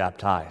should be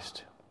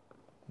baptized.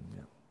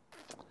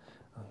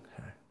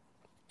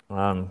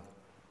 Okay.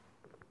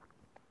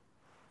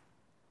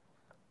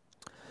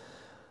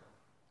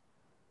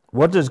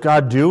 What does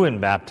God do in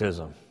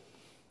baptism?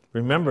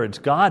 Remember, it's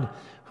God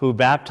who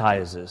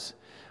baptizes.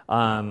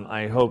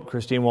 I hope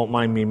Christine won't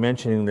mind me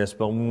mentioning this,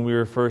 but when we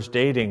were first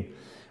dating,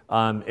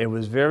 it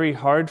was very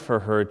hard for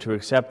her to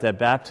accept that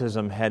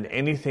baptism had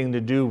anything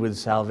to do with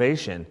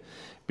salvation,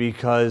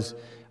 because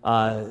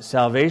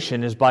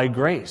salvation is by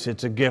grace.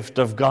 It's a gift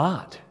of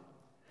God.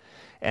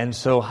 And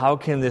so how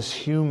can this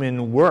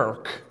human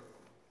work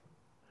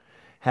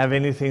have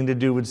anything to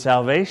do with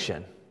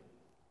salvation?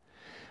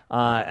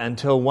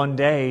 Until one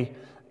day,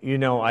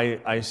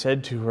 I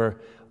said to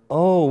her,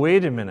 oh,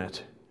 wait a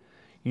minute.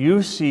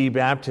 You see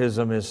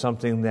baptism as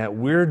something that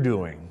we're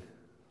doing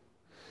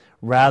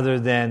rather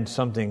than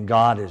something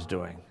God is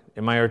doing.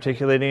 Am I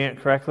articulating it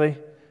correctly?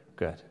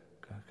 Good.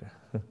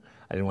 I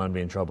didn't want to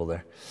be in trouble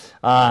there.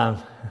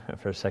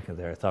 For a second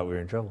there, I thought we were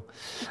in trouble.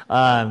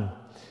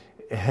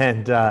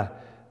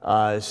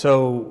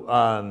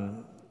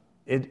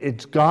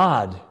 It's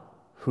God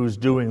who's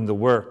doing the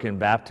work in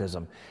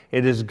baptism.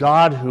 It is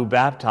God who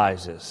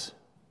baptizes.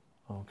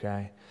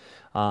 Okay?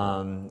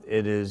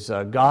 It is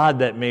God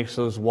that makes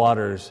those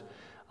waters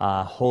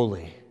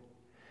holy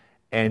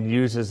and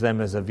uses them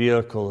as a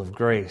vehicle of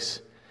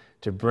grace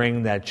to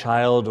bring that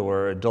child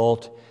or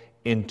adult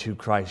into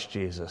Christ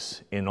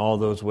Jesus in all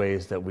those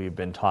ways that we've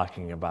been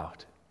talking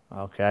about.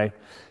 Okay?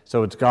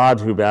 So it's God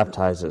who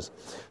baptizes.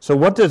 So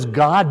what does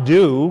God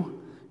do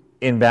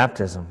in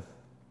baptism?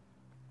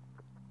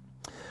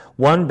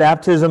 One,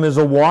 baptism is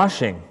a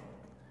washing.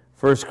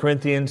 1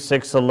 Corinthians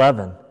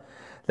 6:11.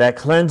 That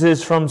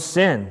cleanses from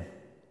sin.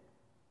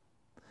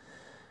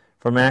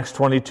 From Acts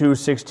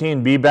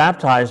 22:16, be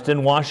baptized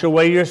and wash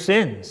away your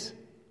sins.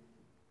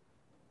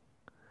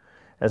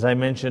 As I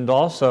mentioned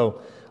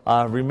also,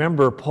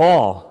 remember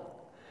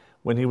Paul,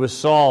 when he was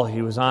Saul,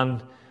 he was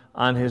on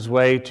his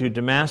way to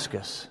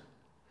Damascus,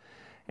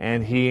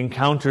 and he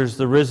encounters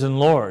the risen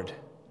Lord,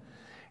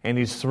 and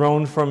he's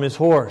thrown from his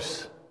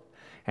horse,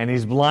 and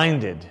he's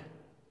blinded,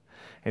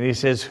 and he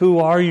says, who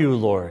are you,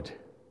 Lord?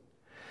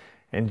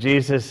 And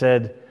Jesus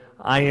said,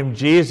 I am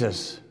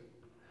Jesus,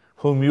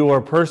 whom you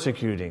are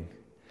persecuting.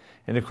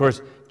 And of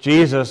course,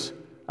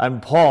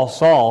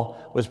 Saul,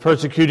 was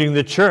persecuting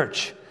the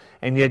church.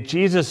 And yet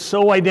Jesus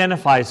so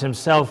identifies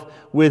himself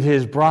with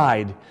his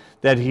bride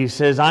that he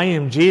says, I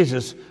am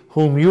Jesus,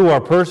 whom you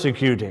are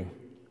persecuting.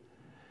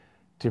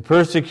 To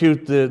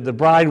persecute the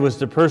bride was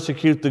to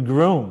persecute the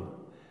groom,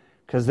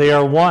 because they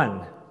are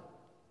one.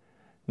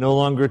 No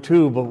longer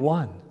two, but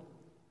one.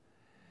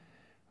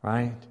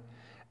 Right?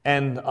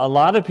 And a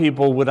lot of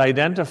people would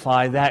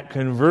identify that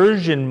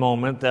conversion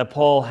moment that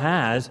Paul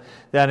has,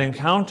 that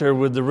encounter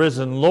with the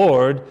risen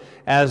Lord,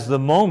 as the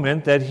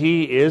moment that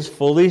he is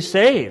fully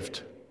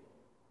saved.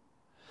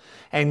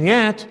 And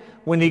yet,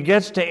 when he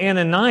gets to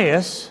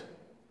Ananias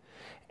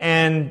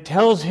and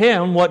tells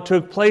him what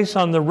took place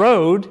on the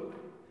road,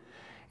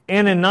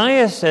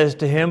 Ananias says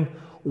to him,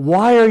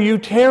 why are you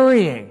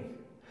tarrying?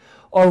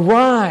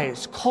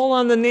 Arise, call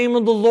on the name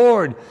of the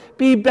Lord,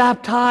 be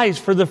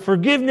baptized for the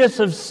forgiveness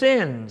of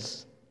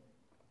sins.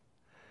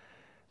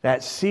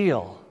 That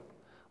seal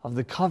of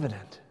the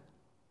covenant.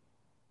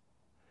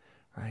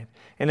 Right?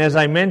 And as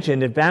I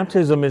mentioned, if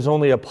baptism is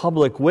only a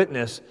public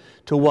witness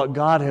to what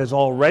God has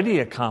already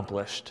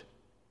accomplished,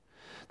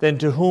 then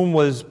to whom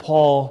was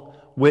Paul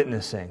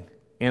witnessing?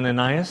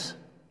 Ananias,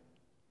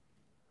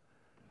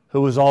 who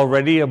was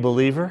already a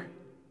believer,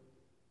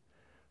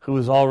 who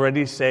was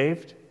already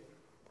saved?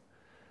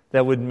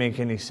 That wouldn't make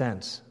any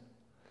sense.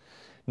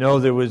 No,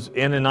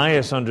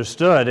 Ananias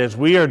understood, as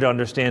we are to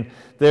understand,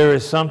 there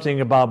is something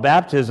about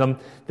baptism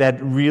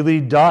that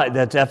really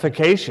that's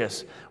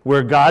efficacious,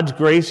 where God's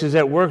grace is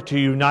at work to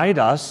unite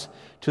us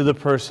to the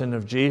person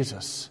of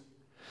Jesus.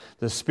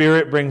 The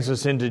Spirit brings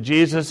us into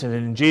Jesus, and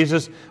in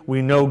Jesus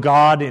we know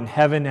God in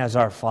heaven as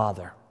our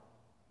Father.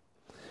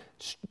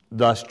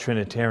 Thus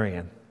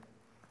Trinitarian.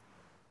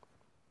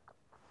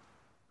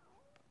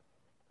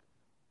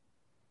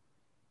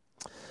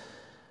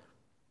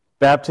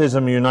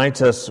 Baptism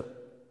unites us.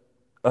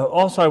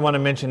 Also, I want to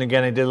mention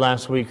again, I did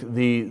last week,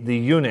 the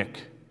eunuch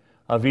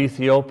of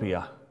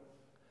Ethiopia.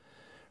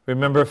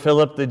 Remember,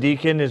 Philip the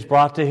deacon is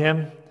brought to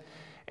him,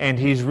 and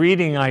he's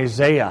reading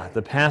Isaiah,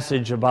 the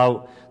passage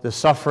about the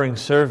suffering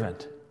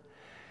servant.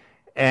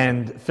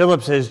 And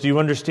Philip says, do you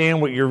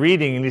understand what you're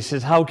reading? And he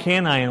says, how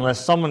can I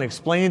unless someone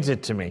explains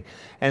it to me?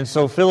 And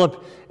so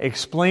Philip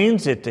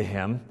explains it to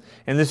him.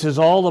 And this is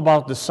all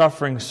about the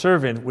suffering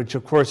servant, which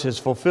of course is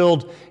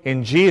fulfilled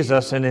in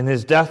Jesus and in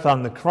his death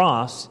on the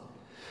cross.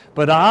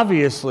 But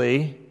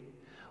obviously,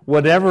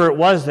 whatever it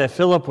was that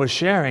Philip was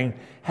sharing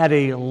had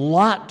a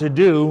lot to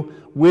do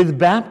with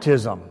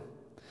baptism.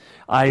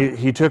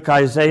 He took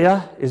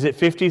Isaiah, is it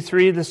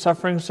 53, the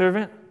suffering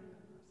servant?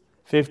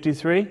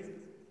 53?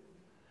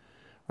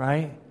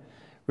 Right?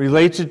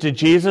 Relates it to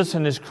Jesus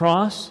and his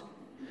cross.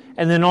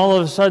 And then all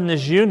of a sudden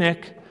this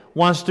eunuch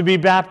wants to be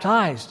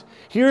baptized.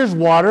 Here's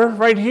water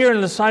right here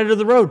on the side of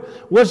the road.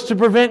 What's to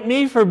prevent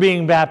me from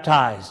being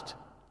baptized?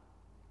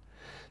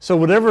 So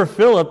whatever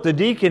Philip, the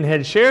deacon,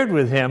 had shared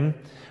with him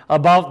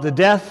about the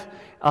death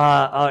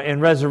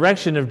and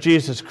resurrection of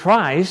Jesus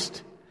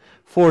Christ,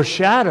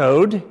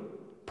 foreshadowed,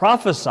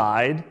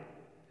 prophesied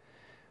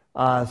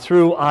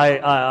through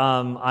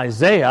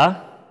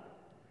Isaiah,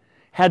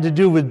 had to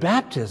do with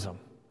baptism.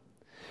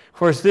 Of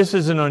course, this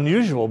isn't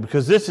unusual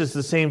because this is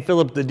the same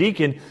Philip the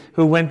deacon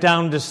who went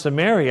down to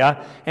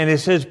Samaria and it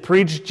says,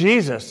 preach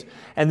Jesus.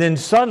 And then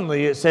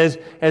suddenly it says,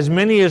 as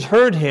many as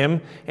heard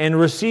him and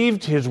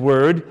received his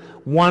word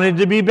wanted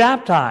to be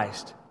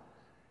baptized.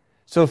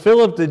 So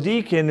Philip the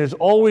deacon is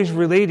always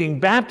relating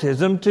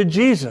baptism to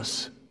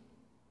Jesus.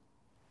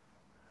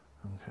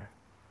 Okay.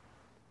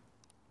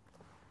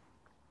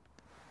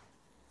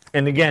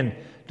 And again,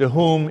 to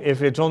whom,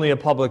 if it's only a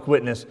public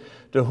witness,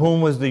 to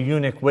whom was the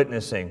eunuch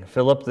witnessing?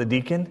 Philip the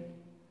deacon?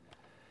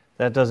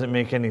 That doesn't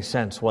make any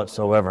sense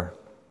whatsoever.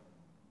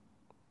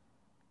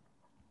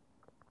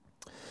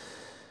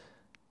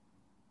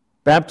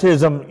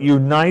 Baptism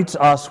unites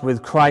us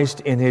with Christ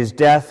in his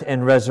death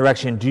and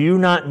resurrection. Do you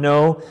not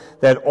know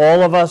that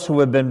all of us who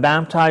have been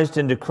baptized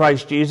into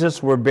Christ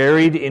Jesus were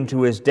buried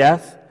into his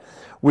death?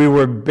 We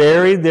were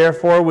buried,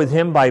 therefore, with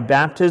him by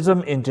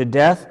baptism into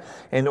death,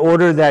 in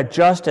order that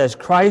just as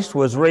Christ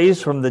was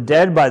raised from the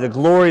dead by the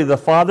glory of the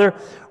Father,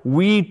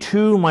 we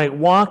too might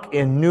walk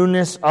in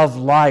newness of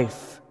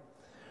life.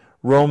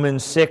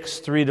 Romans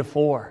 6,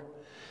 3-4.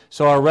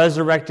 So our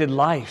resurrected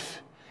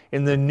life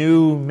in the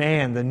new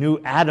man, the new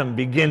Adam,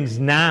 begins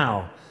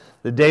now,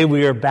 the day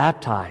we are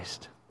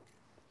baptized.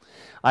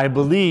 I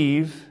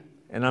believe,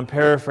 and I'm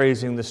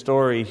paraphrasing the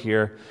story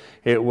here,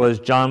 it was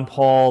John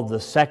Paul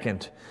II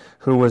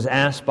who was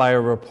asked by a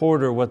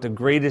reporter what the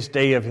greatest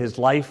day of his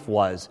life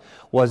was.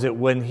 Was it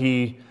when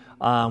he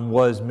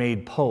was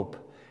made Pope?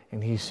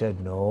 And he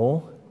said,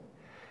 no.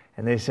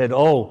 And they said,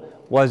 oh,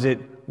 was it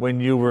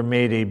when you were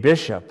made a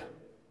bishop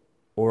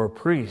or a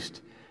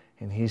priest?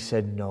 And he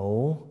said,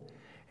 no.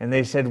 And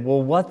they said,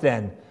 well, what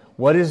then?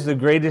 What is the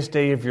greatest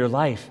day of your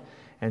life?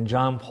 And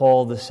John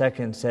Paul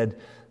II said,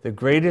 the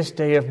greatest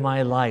day of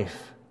my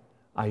life,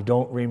 I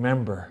don't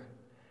remember.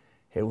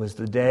 It was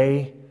the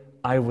day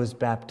I was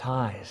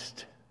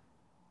baptized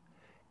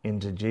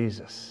into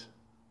Jesus.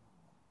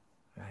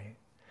 Right?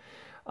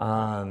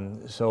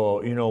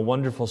 So,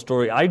 wonderful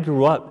story. I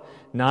grew up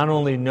not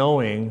only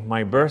knowing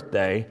my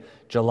birthday,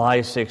 July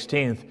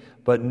 16th,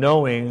 but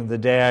knowing the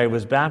day I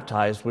was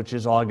baptized, which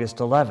is August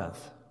 11th.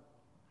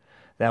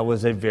 That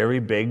was a very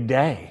big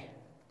day.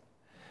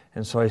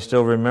 And so I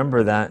still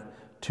remember that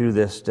to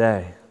this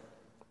day.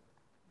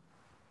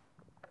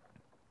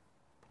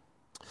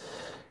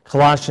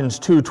 Colossians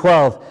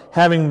 2:12,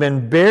 having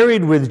been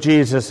buried with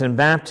Jesus in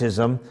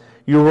baptism,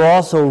 you were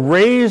also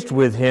raised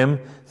with him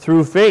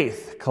through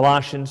faith.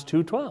 Colossians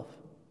 2:12.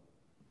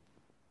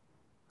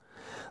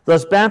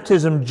 Thus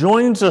baptism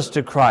joins us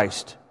to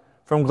Christ.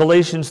 From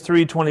Galatians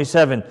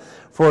 3:27,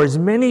 for as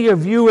many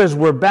of you as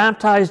were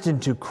baptized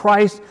into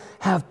Christ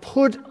have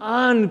put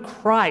on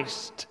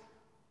Christ.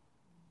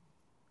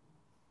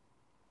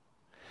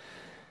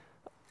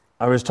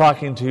 I was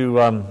talking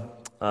to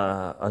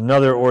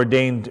another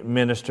ordained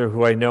minister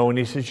who I know, and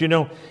he says,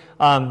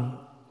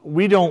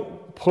 we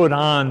don't put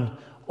on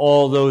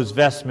all those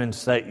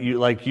vestments that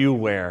you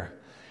wear,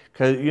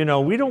 because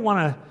we don't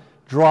want to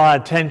draw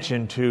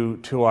attention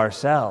to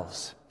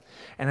ourselves.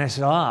 And I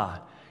said,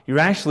 you're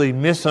actually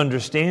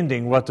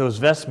misunderstanding what those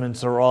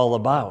vestments are all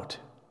about.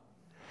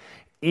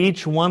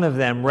 Each one of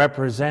them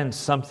represents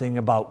something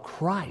about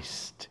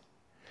Christ.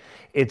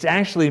 It's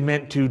actually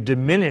meant to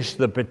diminish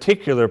the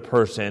particular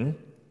person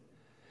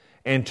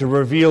and to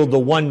reveal the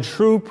one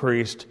true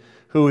priest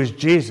who is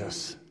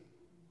Jesus.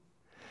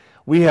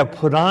 We have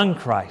put on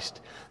Christ.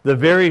 The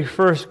very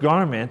first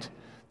garment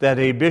that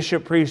a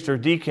bishop, priest, or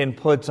deacon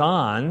puts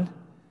on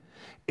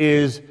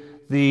is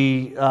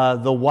the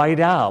white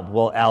alb.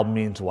 Well, alb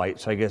means white,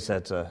 so I guess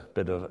that's a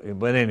bit of...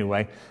 But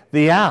anyway,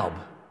 the alb.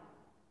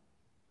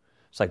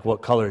 It's like,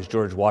 what color is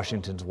George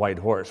Washington's white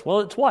horse? Well,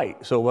 it's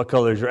white. So what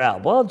color is your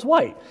alb? Well, it's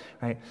white.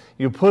 Right?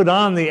 You put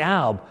on the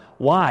alb.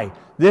 Why?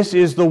 This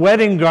is the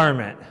wedding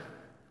garment.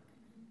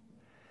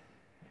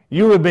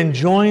 You have been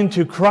joined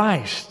to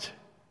Christ.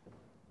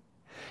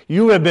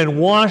 You have been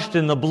washed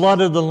in the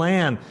blood of the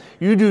Lamb.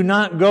 You do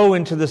not go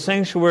into the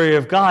sanctuary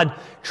of God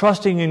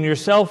trusting in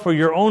yourself for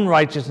your own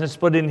righteousness,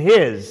 but in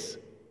His.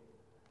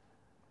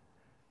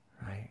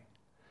 Right?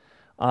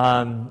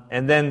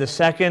 And then the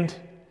second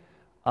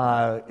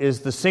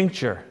is the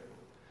cincture,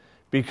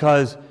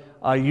 because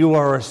you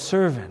are a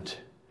servant.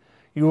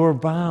 You are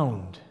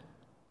bound.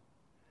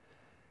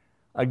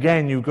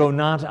 Again, you go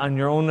not on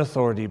your own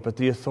authority, but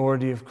the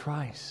authority of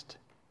Christ.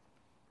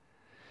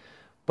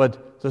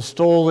 But the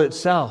stole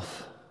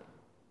itself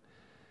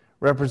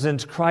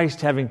represents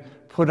Christ having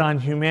put on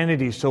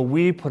humanity, so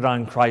we put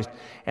on Christ.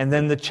 And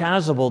then the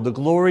chasuble, the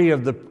glory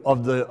of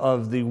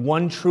the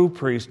one true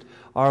priest,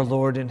 our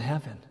Lord in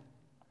heaven.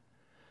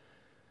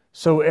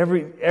 So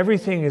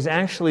everything is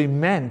actually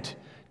meant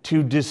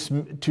to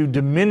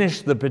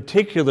diminish the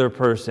particular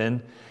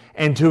person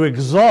and to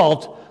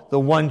exalt the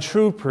one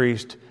true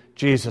priest,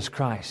 Jesus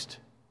Christ.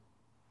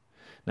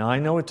 Now, I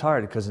know it's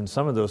hard because in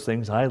some of those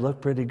things I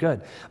look pretty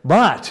good.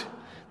 But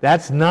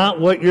that's not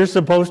what you're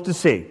supposed to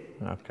see.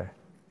 Okay.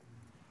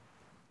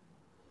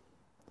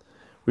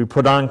 We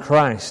put on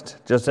Christ,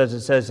 just as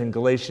it says in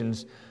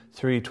Galatians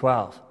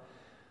 3:12.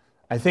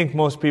 I think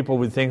most people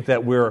would think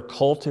that we're a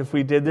cult if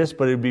we did this,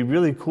 but it would be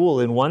really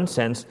cool in one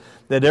sense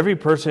that every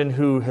person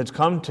who has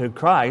come to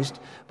Christ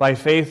by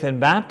faith and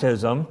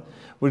baptism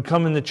would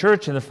come in the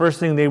church, and the first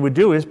thing they would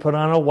do is put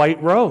on a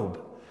white robe.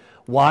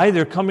 Why?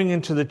 They're coming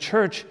into the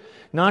church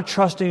not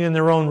trusting in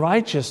their own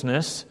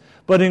righteousness,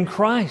 but in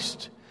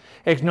Christ,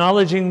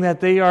 acknowledging that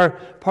they are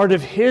part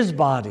of His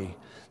body,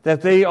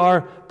 that they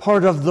are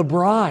part of the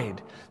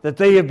bride, that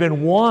they have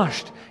been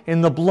washed in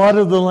the blood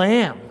of the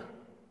Lamb.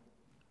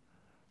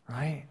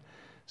 Right?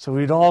 So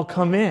we'd all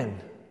come in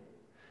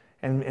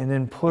and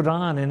then put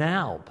on an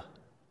alb.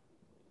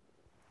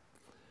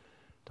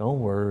 Don't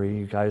worry,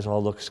 you guys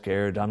all look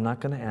scared. I'm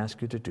not going to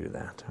ask you to do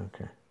that.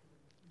 Okay.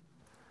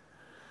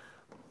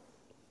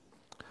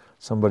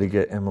 Somebody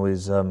get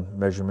Emily's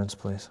measurements,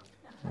 please.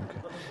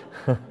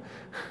 Okay.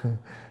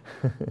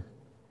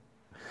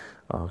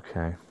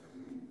 Okay.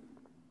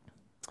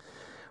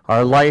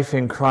 Our life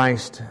in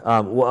Christ,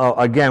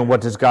 again,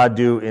 what does God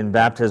do in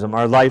baptism?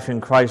 Our life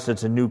in Christ,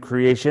 it's a new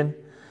creation.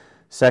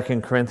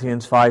 2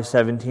 Corinthians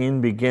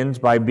 5:17 begins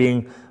by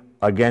being,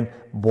 again,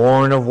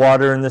 born of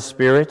water and the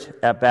Spirit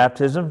at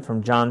baptism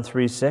from John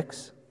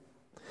 3:6.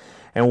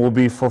 And will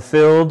be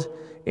fulfilled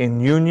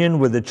in union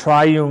with the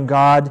triune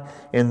God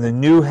in the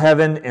new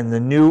heaven and the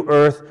new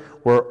earth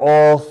where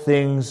all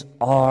things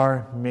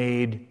are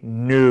made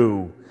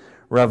new.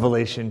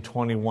 Revelation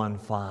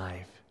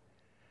 21:5.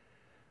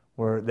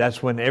 Where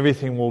that's when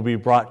everything will be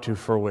brought to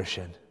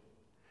fruition.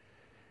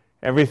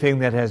 Everything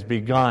that has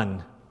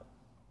begun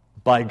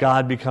by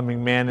God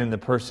becoming man in the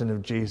person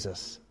of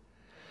Jesus,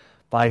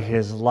 by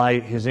His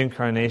life, His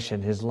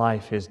incarnation, His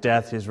life, His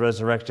death, His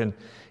resurrection,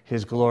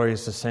 His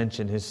glorious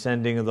ascension, His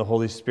sending of the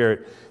Holy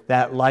Spirit,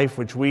 that life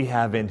which we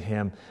have in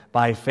Him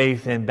by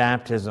faith and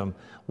baptism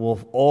will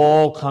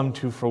all come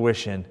to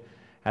fruition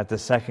at the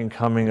second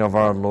coming of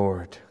our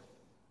Lord.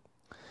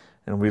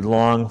 And we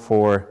long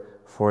for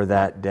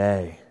that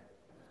day.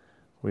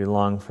 We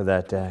long for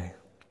that day.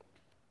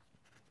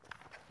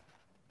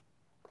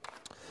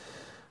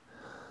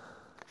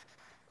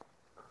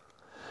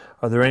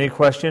 Are there any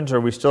questions, or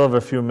we still have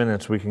a few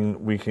minutes? We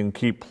can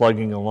keep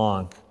plugging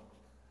along.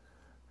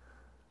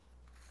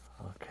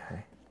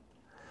 Okay.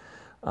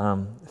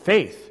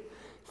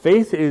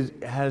 Faith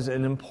has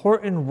an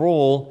important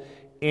role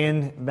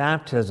in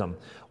baptism.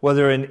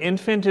 Whether an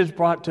infant is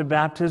brought to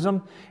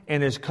baptism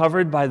and is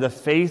covered by the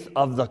faith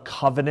of the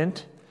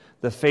covenant,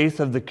 the faith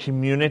of the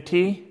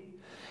community,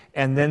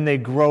 and then they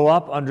grow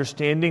up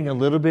understanding a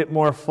little bit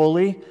more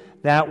fully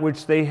that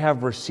which they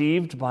have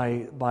received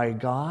by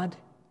God,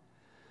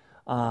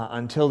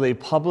 until they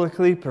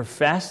publicly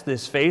profess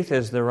this faith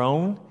as their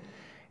own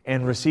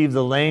and receive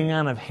the laying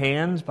on of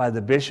hands by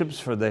the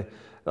bishops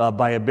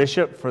by a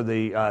bishop for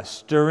the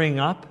stirring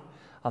up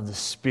of the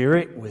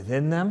Spirit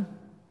within them,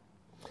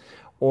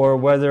 or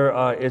whether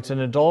it's an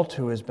adult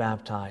who is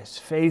baptized.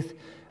 Faith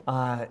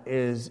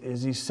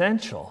is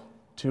essential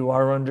to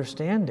our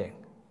understanding.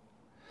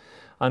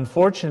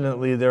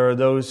 Unfortunately, there are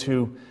those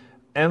who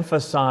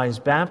emphasize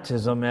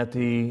baptism at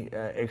the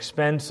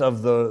expense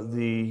of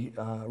the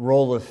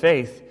role of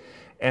faith,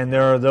 and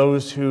there are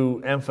those who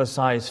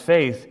emphasize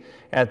faith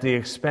at the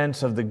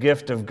expense of the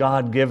gift of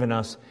God given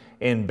us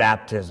in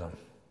baptism.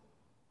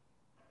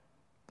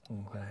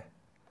 Okay.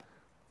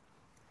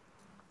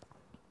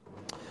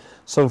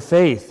 So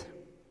faith.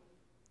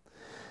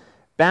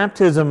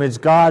 Baptism is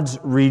God's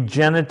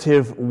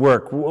regenerative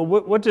work.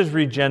 What does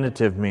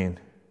regenerative mean?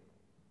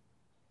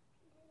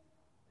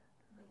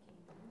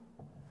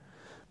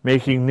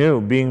 Making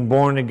new, being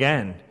born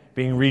again,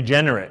 being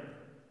regenerate,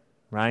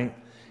 right?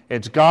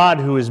 It's God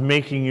who is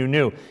making you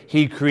new.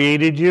 He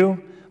created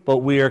you, but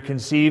we are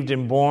conceived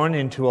and born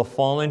into a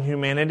fallen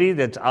humanity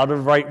that's out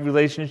of right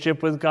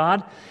relationship with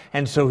God.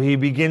 And so He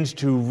begins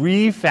to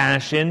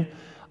refashion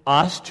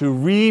us, to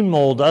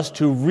remold us,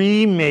 to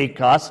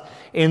remake us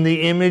in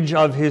the image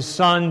of His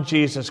Son,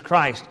 Jesus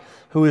Christ,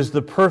 who is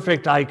the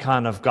perfect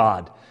icon of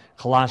God.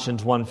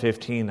 Colossians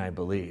 1:15, I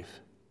believe.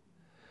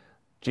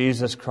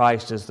 Jesus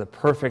Christ is the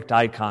perfect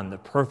icon, the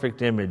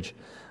perfect image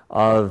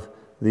of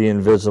the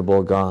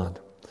invisible God.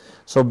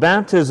 So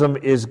baptism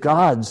is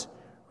God's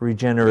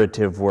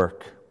regenerative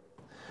work,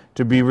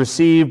 to be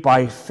received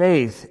by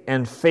faith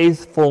and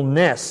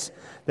faithfulness.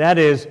 That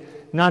is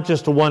not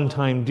just a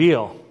one-time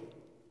deal.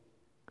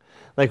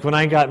 Like when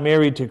I got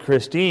married to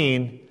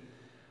Christine,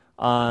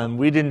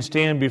 we didn't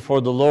stand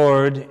before the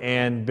Lord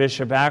and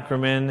Bishop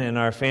Ackerman and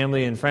our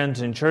family and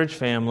friends and church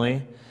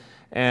family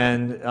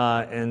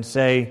and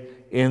say,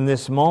 in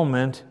this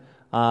moment,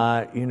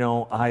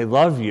 I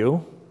love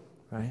you,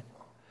 right?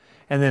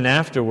 And then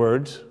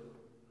afterwards,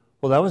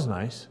 well, that was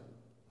nice,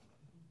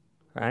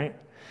 right?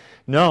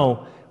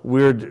 No,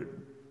 we're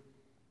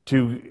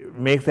to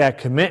make that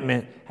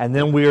commitment, and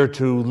then we are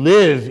to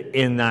live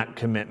in that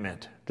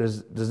commitment.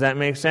 Does that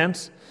make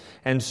sense?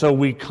 And so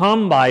we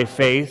come by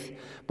faith,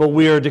 but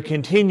we are to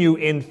continue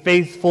in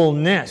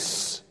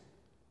faithfulness.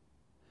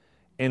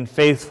 In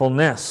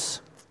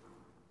faithfulness.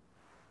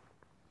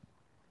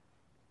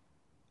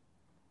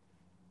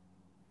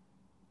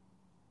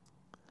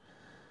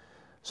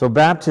 So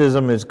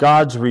baptism is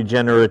God's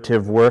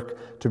regenerative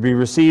work to be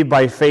received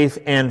by faith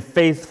and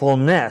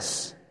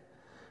faithfulness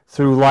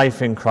through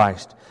life in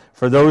Christ.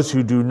 For those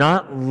who do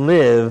not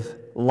live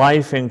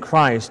life in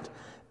Christ,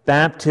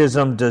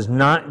 baptism does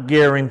not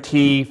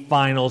guarantee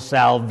final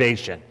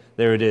salvation.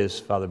 There it is,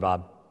 Father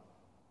Bob.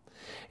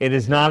 It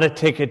is not a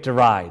ticket to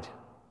ride.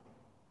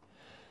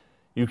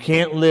 You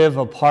can't live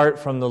apart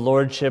from the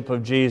Lordship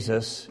of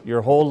Jesus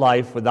your whole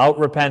life without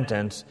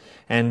repentance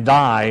and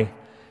die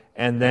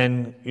and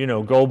then,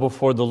 go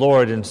before the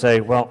Lord and say,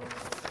 well,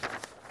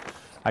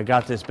 I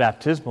got this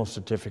baptismal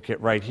certificate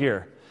right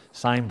here,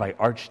 signed by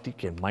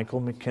Archdeacon Michael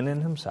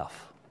McKinnon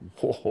himself.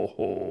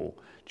 Whoa,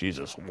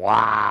 Jesus,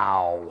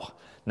 wow.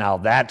 Now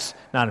that's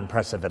not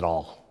impressive at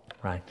all,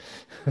 right?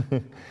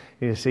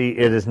 You see,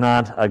 it is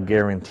not a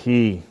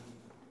guarantee.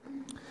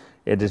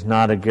 It is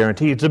not a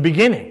guarantee. It's a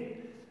beginning,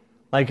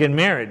 like in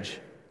marriage,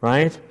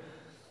 right?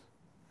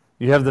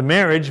 You have the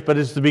marriage, but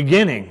it's the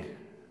beginning.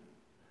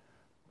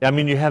 I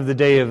mean, you have the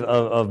day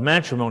of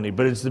matrimony,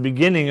 but it's the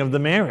beginning of the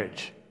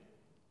marriage,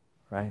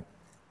 right?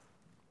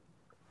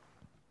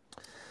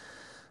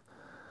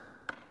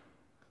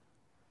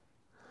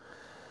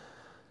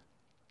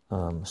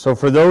 So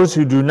for those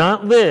who do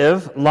not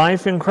live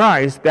life in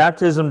Christ,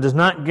 baptism does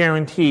not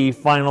guarantee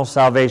final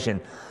salvation.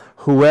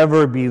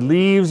 Whoever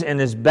believes and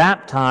is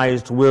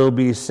baptized will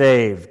be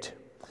saved.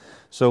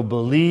 So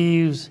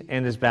believes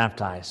and is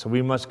baptized. So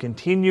we must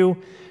continue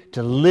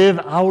to live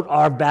out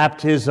our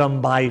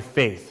baptism by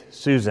faith.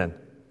 Susan.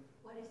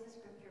 What is the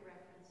scripture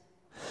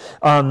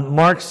reference?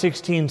 Mark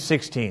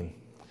 16:16.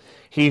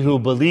 He who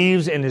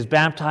believes and is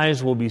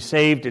baptized will be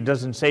saved. It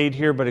doesn't say it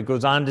here, but it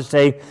goes on to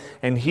say,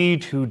 and he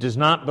who does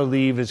not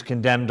believe is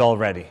condemned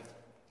already.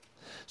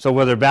 So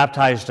whether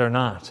baptized or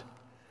not,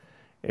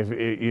 if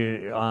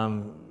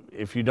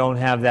you don't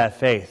have that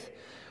faith,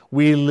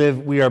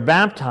 we are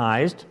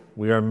baptized,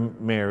 we are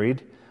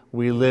married,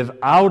 we live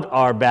out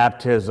our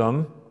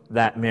baptism,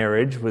 that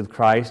marriage with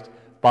Christ,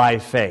 by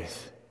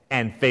faith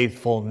and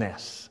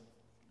faithfulness,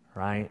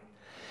 right?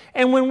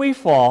 And when we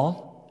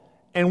fall,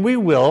 and we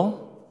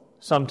will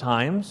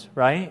sometimes,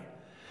 right?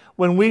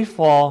 When we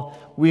fall,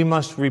 we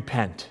must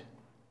repent.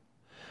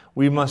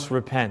 We must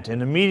repent.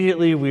 And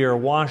immediately we are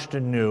washed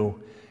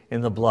anew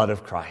in the blood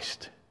of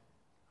Christ.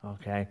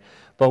 Okay?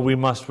 But we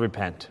must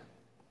repent.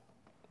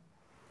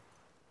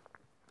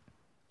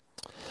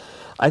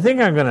 I think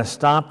I'm going to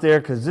stop there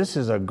because this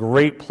is a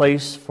great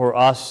place for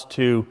us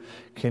to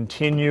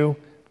continue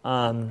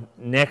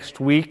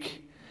next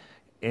week.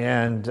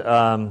 And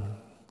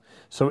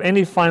so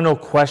any final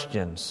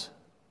questions?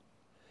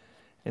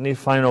 Any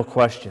final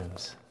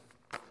questions?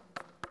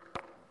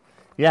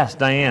 Yes,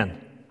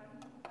 Diane.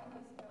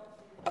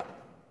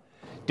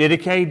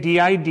 Didache,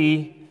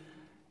 D-I-D-A-C-H-E.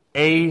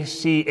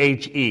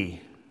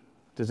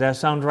 Does that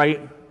sound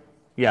right?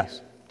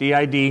 Yes.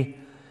 D-I-D-A-C-H-E.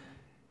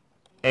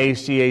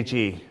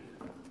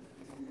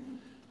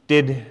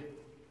 Did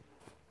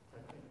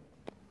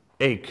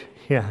ache.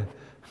 Yeah.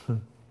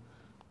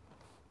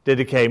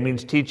 Didache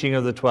means teaching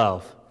of the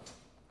 12.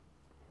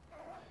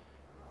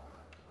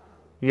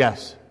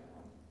 Yes.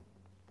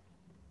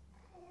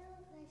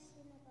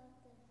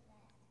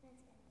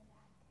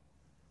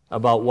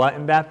 About what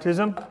in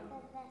baptism?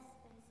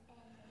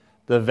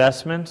 The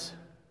vestments.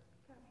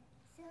 So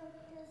does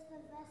the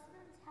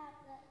vestments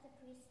that the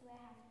priest wear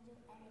have to do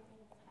anything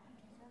with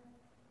baptism?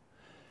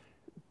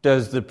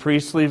 Does the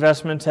priestly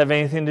vestments have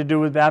anything to do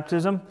with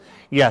baptism?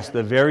 Yes,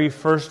 the very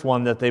first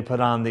one that they put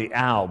on, the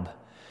alb,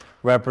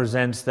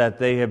 represents that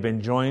they have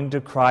been joined to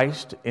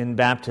Christ in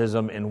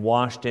baptism and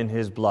washed in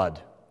His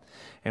blood.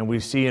 And we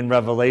see in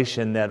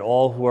Revelation that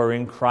all who are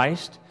in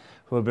Christ,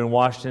 who have been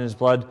washed in His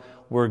blood,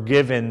 were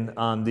given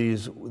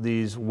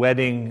these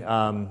wedding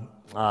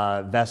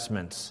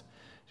vestments,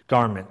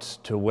 garments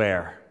to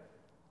wear.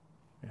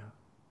 Yeah.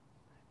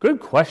 Good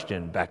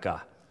question,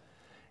 Becca.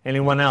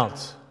 Anyone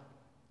else?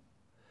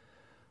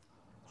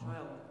 The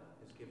child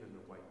is given the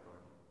white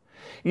garment.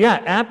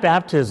 Yeah, at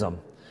baptism,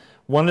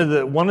 one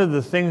of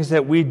the things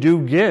that we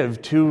do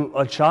give to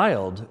a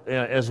child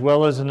as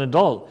well as an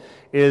adult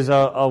is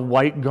a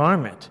white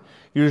garment,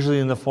 usually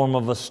in the form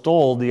of a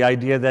stole. The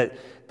idea that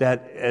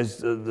as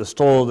the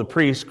stole of the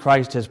priest,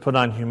 Christ has put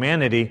on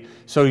humanity,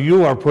 so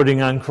you are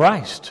putting on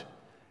Christ.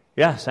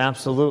 Yes,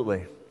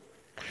 absolutely.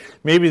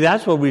 Maybe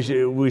that's what we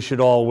should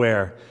all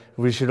wear.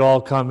 We should all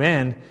come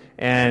in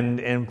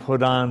and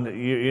put on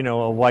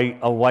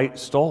a white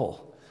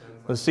stole.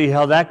 Let's see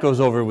how that goes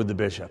over with the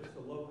bishop. It's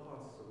a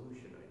low-cost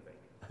solution,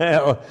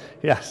 I think.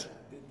 Yes.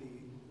 Did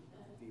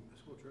the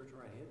Episcopal Church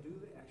around here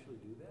actually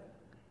do that?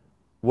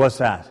 What's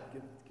that?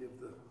 Give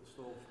the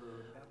stole for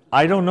baptism?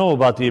 I don't know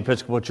about the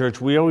Episcopal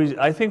Church.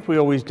 I think we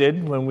always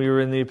did when we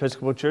were in the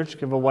Episcopal Church,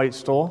 give a white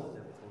stole.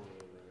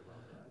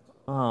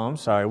 Oh, I'm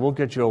sorry. We'll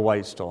get you a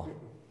white stole.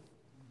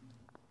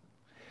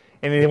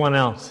 Anyone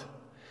else?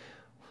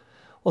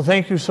 Well,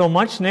 thank you so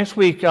much. Next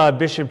week,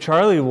 Bishop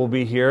Charlie will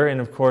be here, and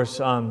of course,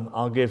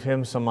 I'll give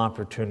him some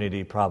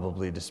opportunity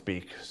probably to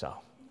speak. So,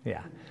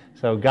 yeah.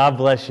 So God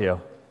bless you.